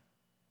forgiven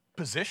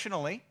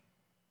positionally,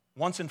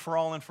 once and for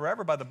all and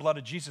forever by the blood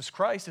of Jesus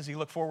Christ as he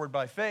looked forward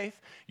by faith.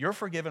 You're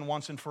forgiven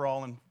once and for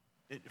all and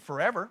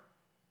forever,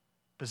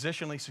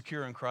 positionally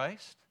secure in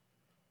Christ.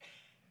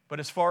 But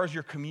as far as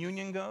your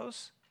communion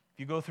goes, if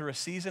you go through a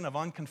season of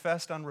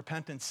unconfessed,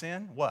 unrepentant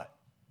sin, what?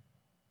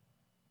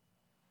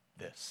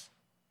 This.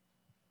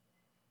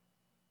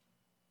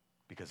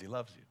 Because he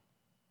loves you.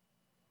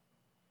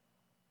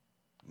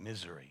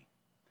 Misery.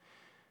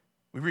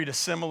 We read a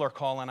similar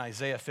call in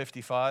Isaiah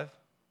 55.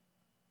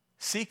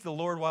 Seek the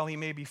Lord while he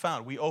may be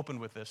found. We opened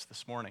with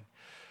this morning.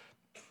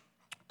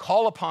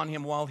 Call upon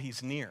him while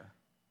he's near.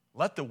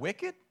 Let the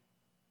wicked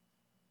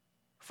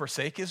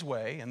forsake his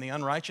way and the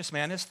unrighteous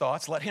man his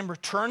thoughts. Let him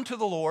return to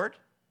the Lord.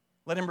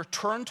 Let him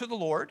return to the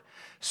Lord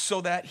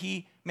so that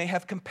he may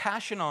have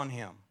compassion on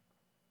him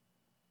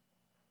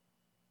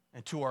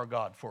and to our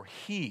God, for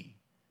he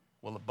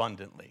will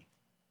abundantly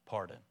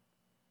pardon.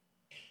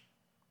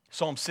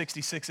 Psalm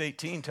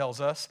 66:18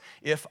 tells us,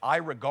 if I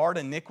regard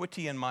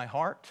iniquity in my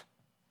heart,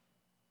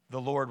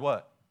 the Lord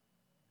what?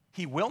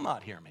 He will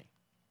not hear me.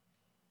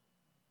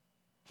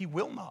 He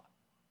will not.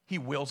 He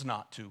wills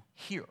not to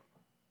hear.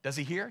 Does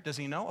he hear? Does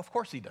he know? Of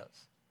course he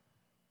does.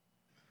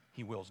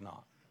 He wills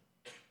not.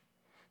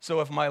 So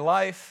if my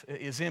life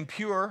is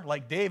impure,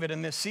 like David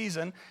in this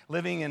season,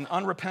 living in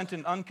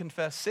unrepentant,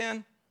 unconfessed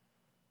sin,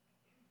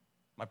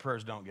 my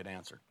prayers don't get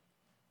answered.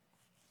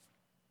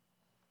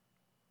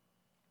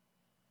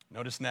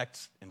 Notice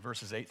next in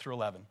verses 8 through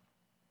 11,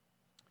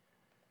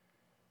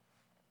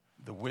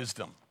 the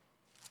wisdom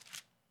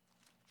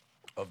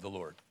of the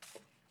Lord.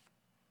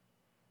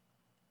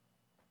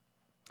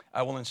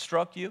 I will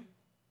instruct you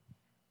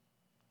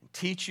and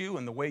teach you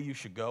in the way you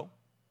should go.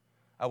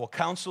 I will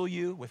counsel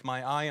you with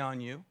my eye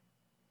on you.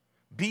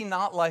 Be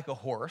not like a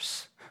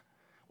horse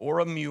or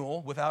a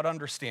mule without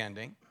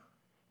understanding,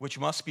 which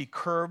must be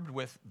curbed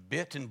with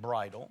bit and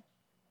bridle,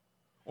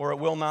 or it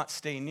will not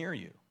stay near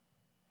you.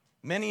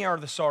 Many are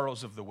the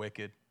sorrows of the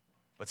wicked,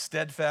 but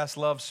steadfast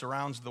love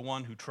surrounds the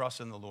one who trusts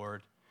in the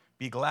Lord.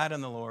 Be glad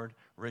in the Lord,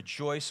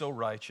 rejoice, O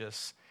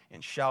righteous,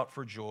 and shout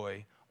for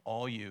joy,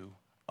 all you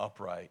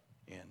upright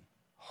in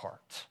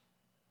heart.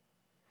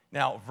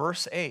 Now, in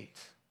verse 8,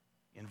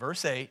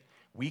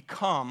 we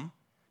come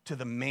to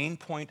the main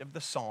point of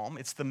the psalm.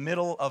 It's the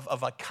middle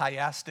of a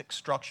chiastic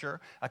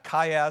structure, a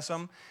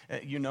chiasm.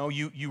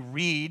 You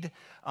read,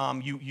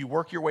 you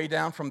work your way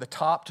down from the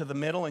top to the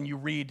middle, and you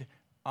read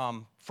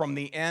from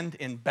the end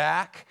and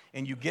back,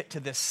 and you get to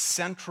this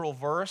central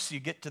verse. You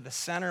get to the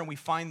center, and we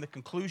find the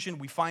conclusion.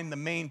 We find the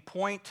main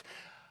point.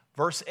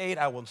 Verse 8,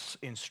 I will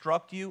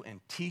instruct you and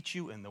teach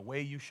you in the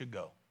way you should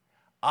go.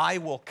 I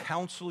will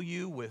counsel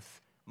you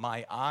with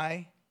my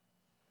eye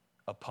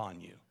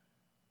upon you.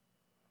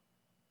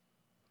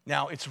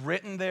 Now, it's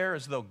written there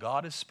as though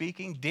God is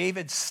speaking.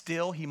 David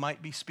still, he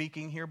might be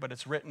speaking here, but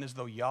it's written as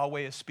though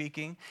Yahweh is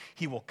speaking.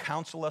 He will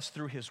counsel us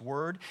through his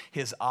word.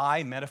 His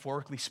eye,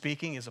 metaphorically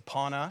speaking, is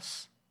upon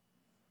us.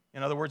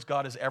 In other words,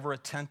 God is ever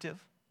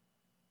attentive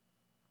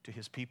to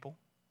his people.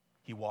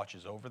 He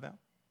watches over them.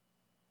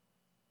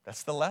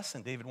 That's the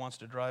lesson David wants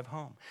to drive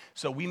home.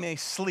 So we may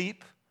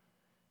sleep,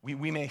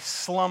 we may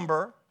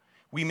slumber,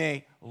 we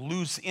may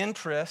lose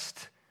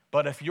interest,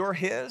 but if you're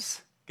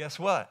his, guess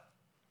what?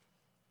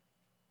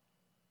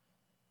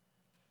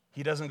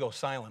 He doesn't go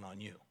silent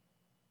on you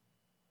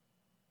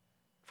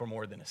for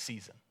more than a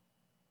season.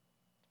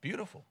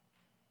 Beautiful.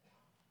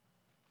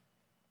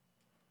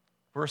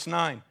 Verse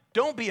 9,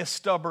 don't be a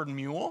stubborn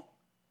mule.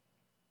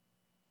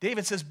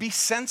 David says, be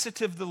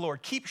sensitive to the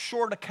Lord. Keep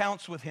short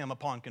accounts with him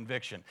upon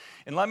conviction.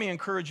 And let me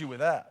encourage you with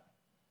that.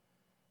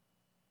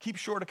 Keep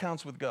short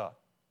accounts with God.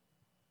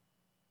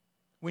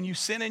 When you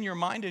sin in your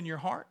mind and your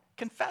heart,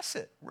 confess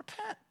it,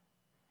 repent,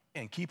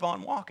 and keep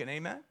on walking,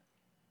 amen?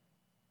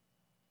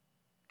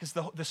 Because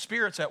the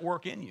Spirit's at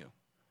work in you.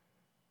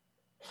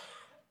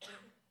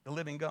 The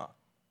living God.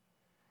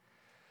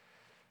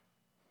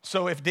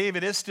 So if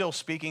David is still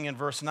speaking in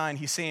verse 9,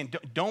 he's saying,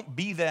 don't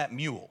be that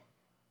mule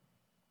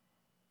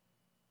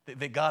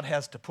that God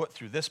has to put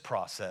through this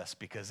process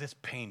because it's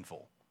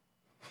painful.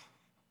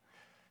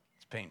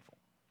 It's painful.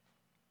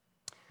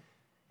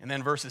 And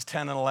then verses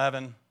 10 and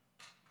 11,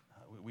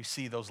 we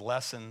see those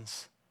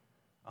lessons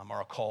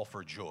are a call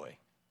for joy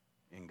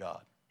in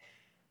God.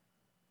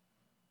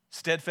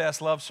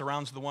 Steadfast love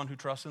surrounds the one who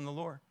trusts in the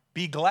Lord.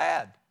 Be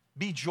glad,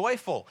 be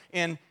joyful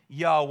in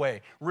Yahweh.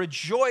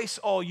 Rejoice,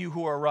 all you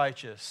who are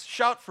righteous.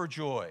 Shout for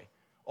joy,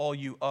 all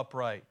you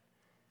upright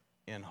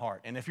in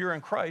heart. And if you're in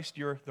Christ,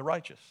 you're the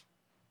righteous.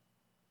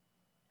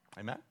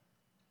 Amen?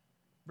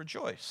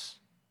 Rejoice.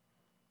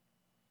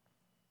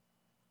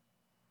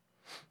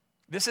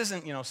 This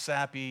isn't,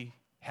 sappy,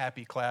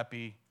 happy,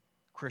 clappy,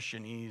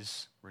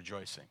 Christianese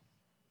rejoicing.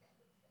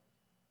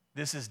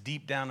 This is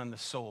deep down in the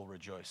soul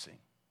rejoicing.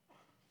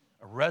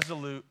 A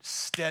resolute,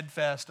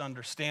 steadfast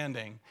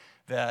understanding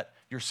that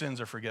your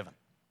sins are forgiven.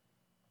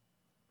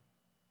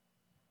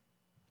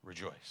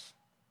 Rejoice.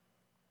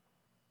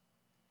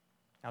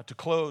 Now, to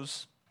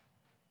close,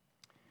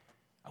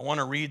 I want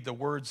to read the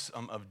words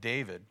of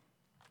David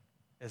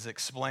as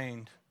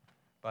explained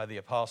by the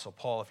Apostle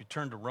Paul. If you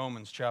turn to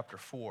Romans chapter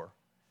 4,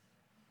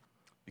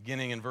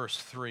 beginning in verse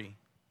 3.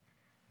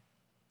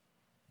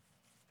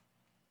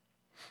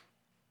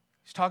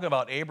 He's talking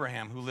about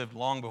Abraham, who lived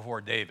long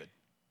before David.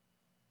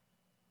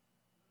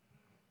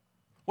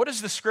 What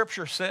does the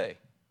scripture say?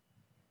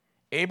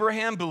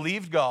 Abraham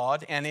believed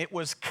God, and it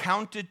was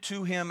counted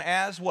to him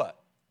as what?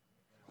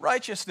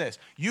 Righteousness.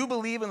 You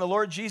believe in the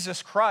Lord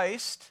Jesus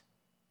Christ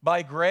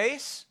by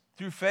grace,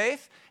 through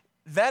faith,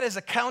 that is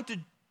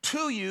accounted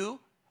to you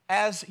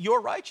as your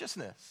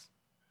righteousness.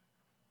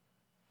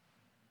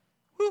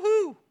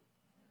 Woohoo!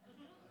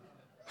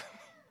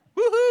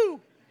 Woohoo!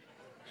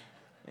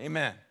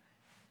 Amen.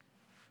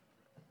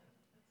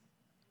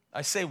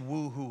 I say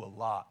woohoo a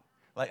lot.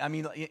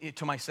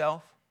 To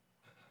myself,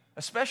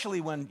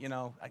 especially when,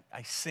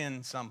 I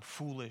sin some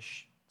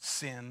foolish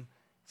sin.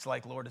 It's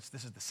like, Lord,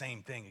 this is the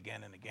same thing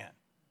again and again.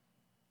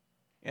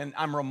 And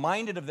I'm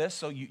reminded of this,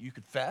 so you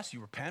confess,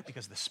 you repent,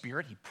 because the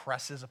Spirit, He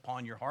presses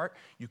upon your heart.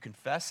 You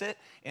confess it,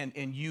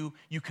 and you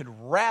could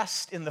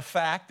rest in the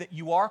fact that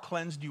you are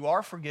cleansed, you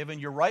are forgiven,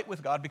 you're right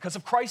with God because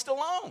of Christ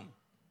alone.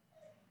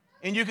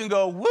 And you can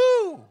go,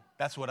 woo!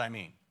 That's what I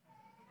mean.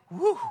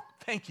 Woo!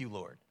 Thank you,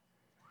 Lord.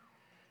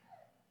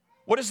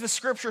 What does the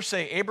scripture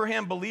say?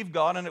 Abraham believed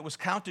God, and it was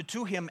counted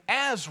to him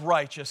as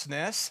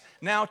righteousness.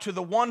 Now, to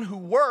the one who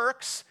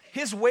works,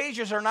 his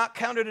wages are not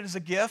counted as a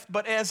gift,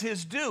 but as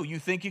his due. You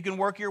think you can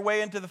work your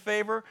way into the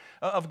favor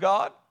of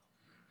God?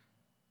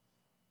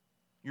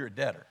 You're a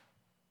debtor.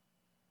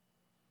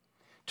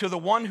 To the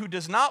one who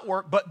does not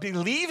work, but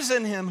believes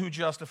in him who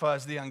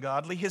justifies the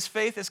ungodly, his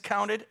faith is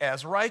counted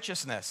as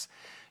righteousness.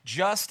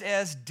 Just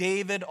as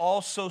David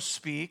also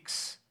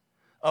speaks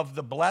of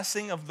the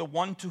blessing of the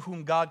one to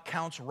whom God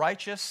counts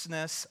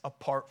righteousness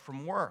apart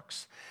from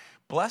works.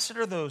 Blessed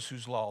are those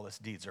whose lawless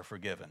deeds are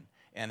forgiven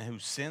and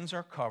whose sins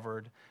are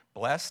covered.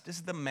 Blessed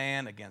is the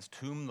man against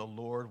whom the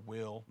Lord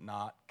will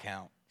not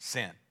count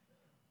sin.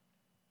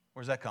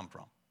 Where does that come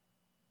from?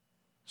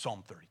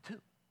 Psalm 32.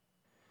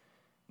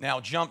 Now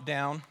jump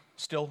down,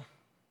 still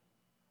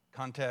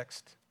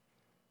context,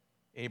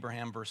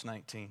 Abraham, verse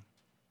 19.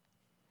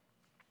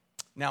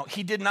 Now,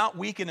 he did not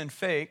weaken in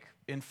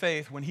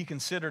faith when he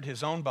considered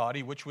his own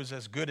body, which was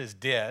as good as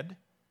dead,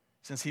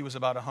 since he was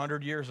about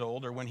 100 years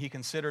old, or when he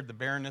considered the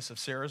barrenness of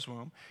Sarah's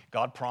womb.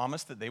 God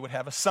promised that they would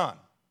have a son.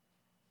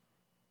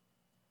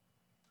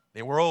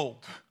 They were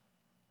old.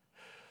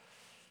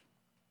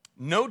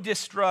 No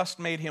distrust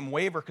made him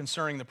waver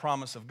concerning the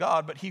promise of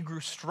God, but he grew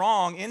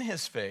strong in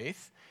his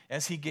faith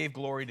as he gave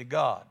glory to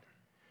God,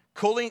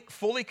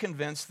 fully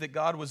convinced that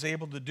God was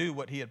able to do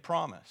what he had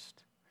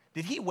promised.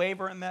 Did he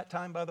waver in that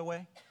time, by the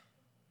way?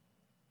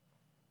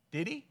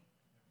 Did he?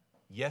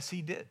 Yes,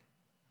 he did.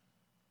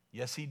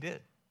 Yes, he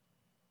did.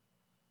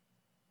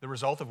 The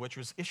result of which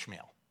was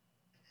Ishmael.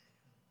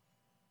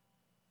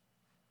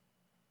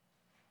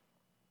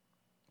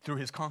 Through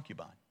his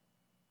concubine,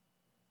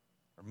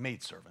 or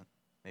maidservant.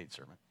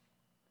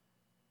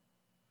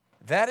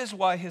 That is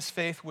why his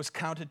faith was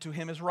counted to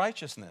him as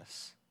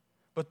righteousness.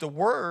 But the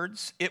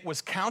words, it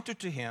was counted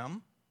to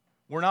him,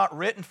 were not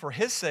written for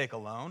his sake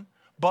alone,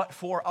 but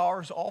for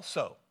ours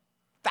also,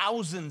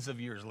 thousands of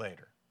years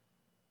later.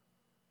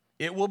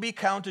 It will be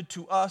counted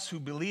to us who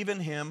believe in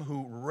him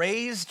who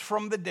raised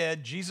from the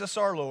dead Jesus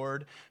our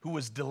Lord, who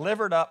was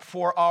delivered up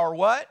for our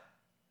what?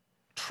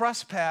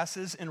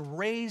 Trespasses, and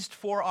raised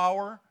for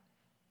our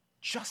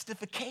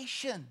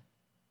justification.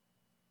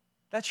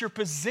 That's your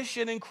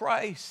position in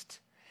Christ.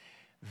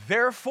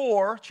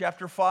 Therefore,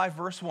 chapter 5,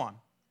 verse 1,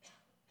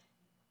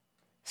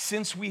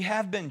 since we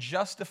have been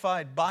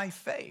justified by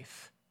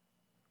faith,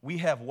 we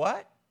have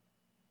what?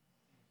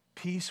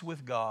 Peace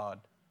with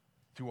God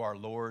through our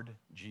Lord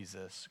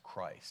Jesus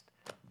Christ.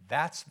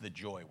 That's the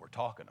joy we're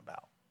talking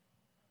about.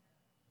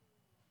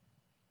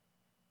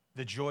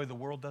 The joy the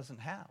world doesn't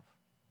have.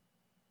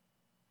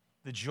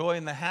 The joy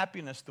and the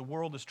happiness the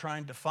world is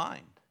trying to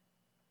find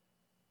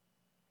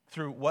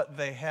through what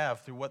they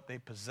have, through what they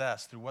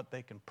possess, through what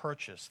they can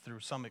purchase, through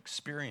some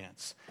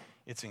experience.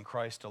 It's in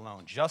Christ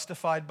alone.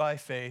 Justified by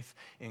faith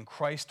in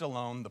Christ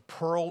alone, the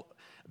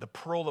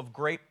pearl of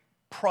great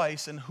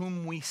price in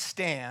whom we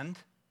stand,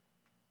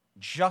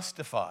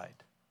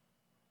 justified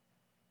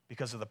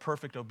because of the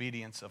perfect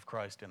obedience of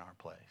Christ in our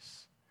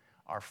place.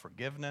 Our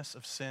forgiveness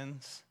of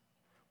sins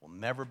will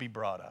never be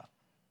brought up.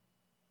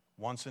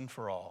 Once and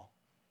for all,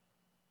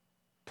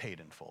 paid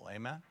in full.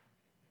 Amen?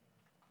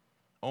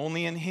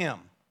 Only in him,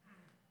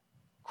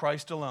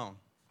 Christ alone,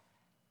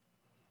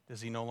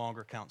 does he no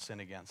longer count sin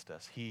against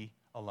us. He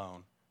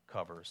alone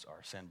covers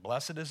our sin.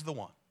 Blessed is the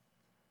one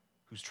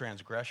whose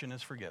transgression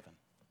is forgiven,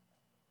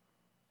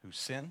 whose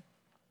sin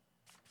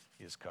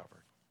is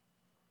covered.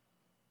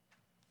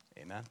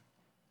 Amen?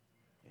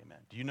 Amen.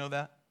 Do you know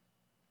that?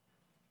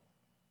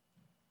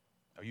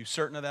 Are you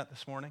certain of that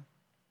this morning?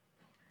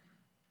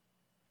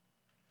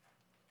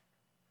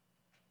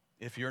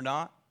 If you're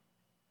not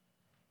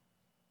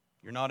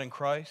in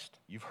Christ,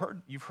 you've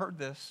heard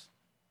this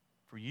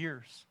for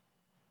years,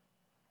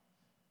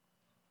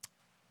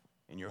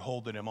 and you're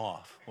holding him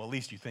off. Well, at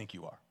least you think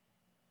you are.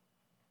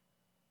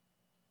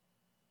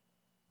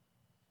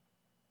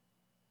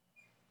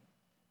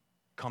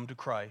 Come to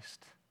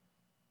Christ,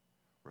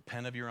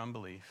 repent of your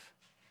unbelief,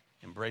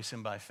 embrace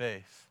him by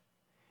faith,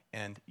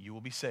 and you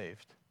will be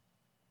saved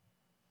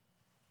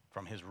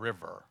from his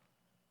river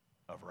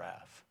of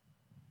wrath,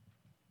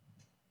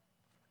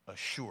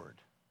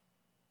 assured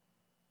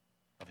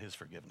of his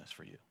forgiveness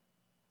for you.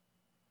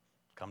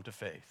 Come to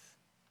faith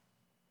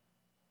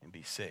and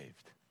be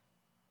saved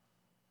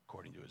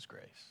according to his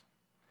grace.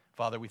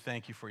 Father, we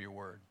thank you for your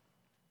word.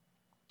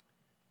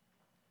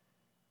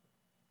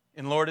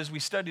 And Lord, as we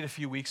studied a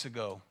few weeks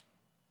ago,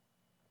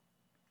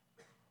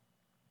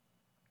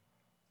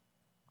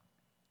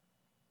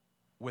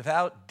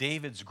 without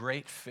David's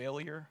great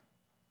failure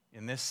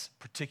in this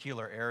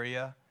particular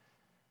area,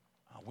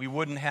 we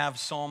wouldn't have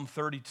Psalm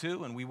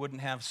 32 and we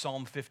wouldn't have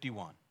Psalm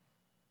 51.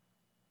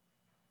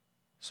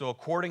 So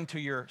according to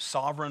your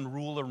sovereign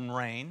rule and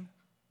reign,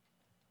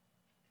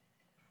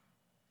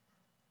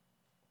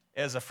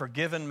 as a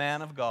forgiven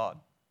man of God,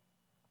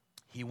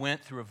 he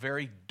went through a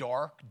very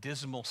dark,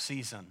 dismal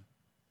season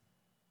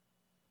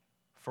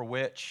for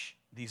which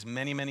these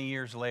many, many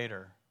years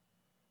later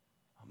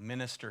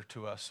minister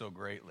to us so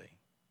greatly.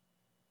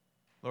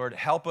 Lord,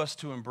 help us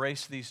to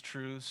embrace these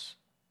truths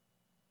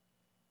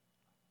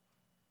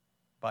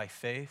by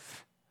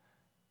faith.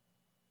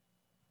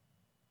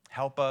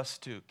 Help us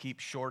to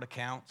keep short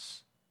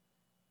accounts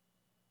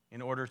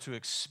in order to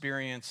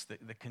experience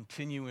the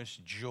continuous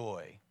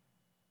joy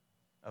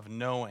of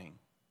knowing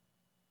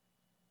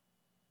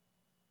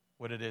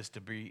what it is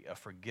to be a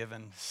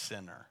forgiven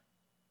sinner,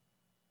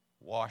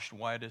 washed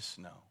white as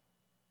snow,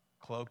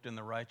 cloaked in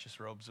the righteous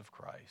robes of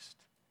Christ,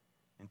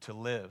 and to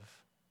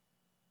live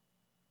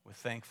with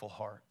thankful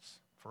hearts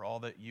for all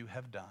that you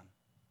have done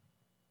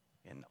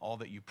and all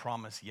that you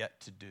promise yet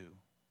to do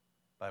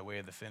by way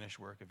of the finished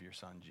work of your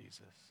Son,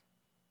 Jesus.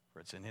 For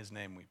it's in his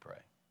name we pray.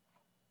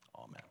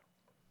 Amen.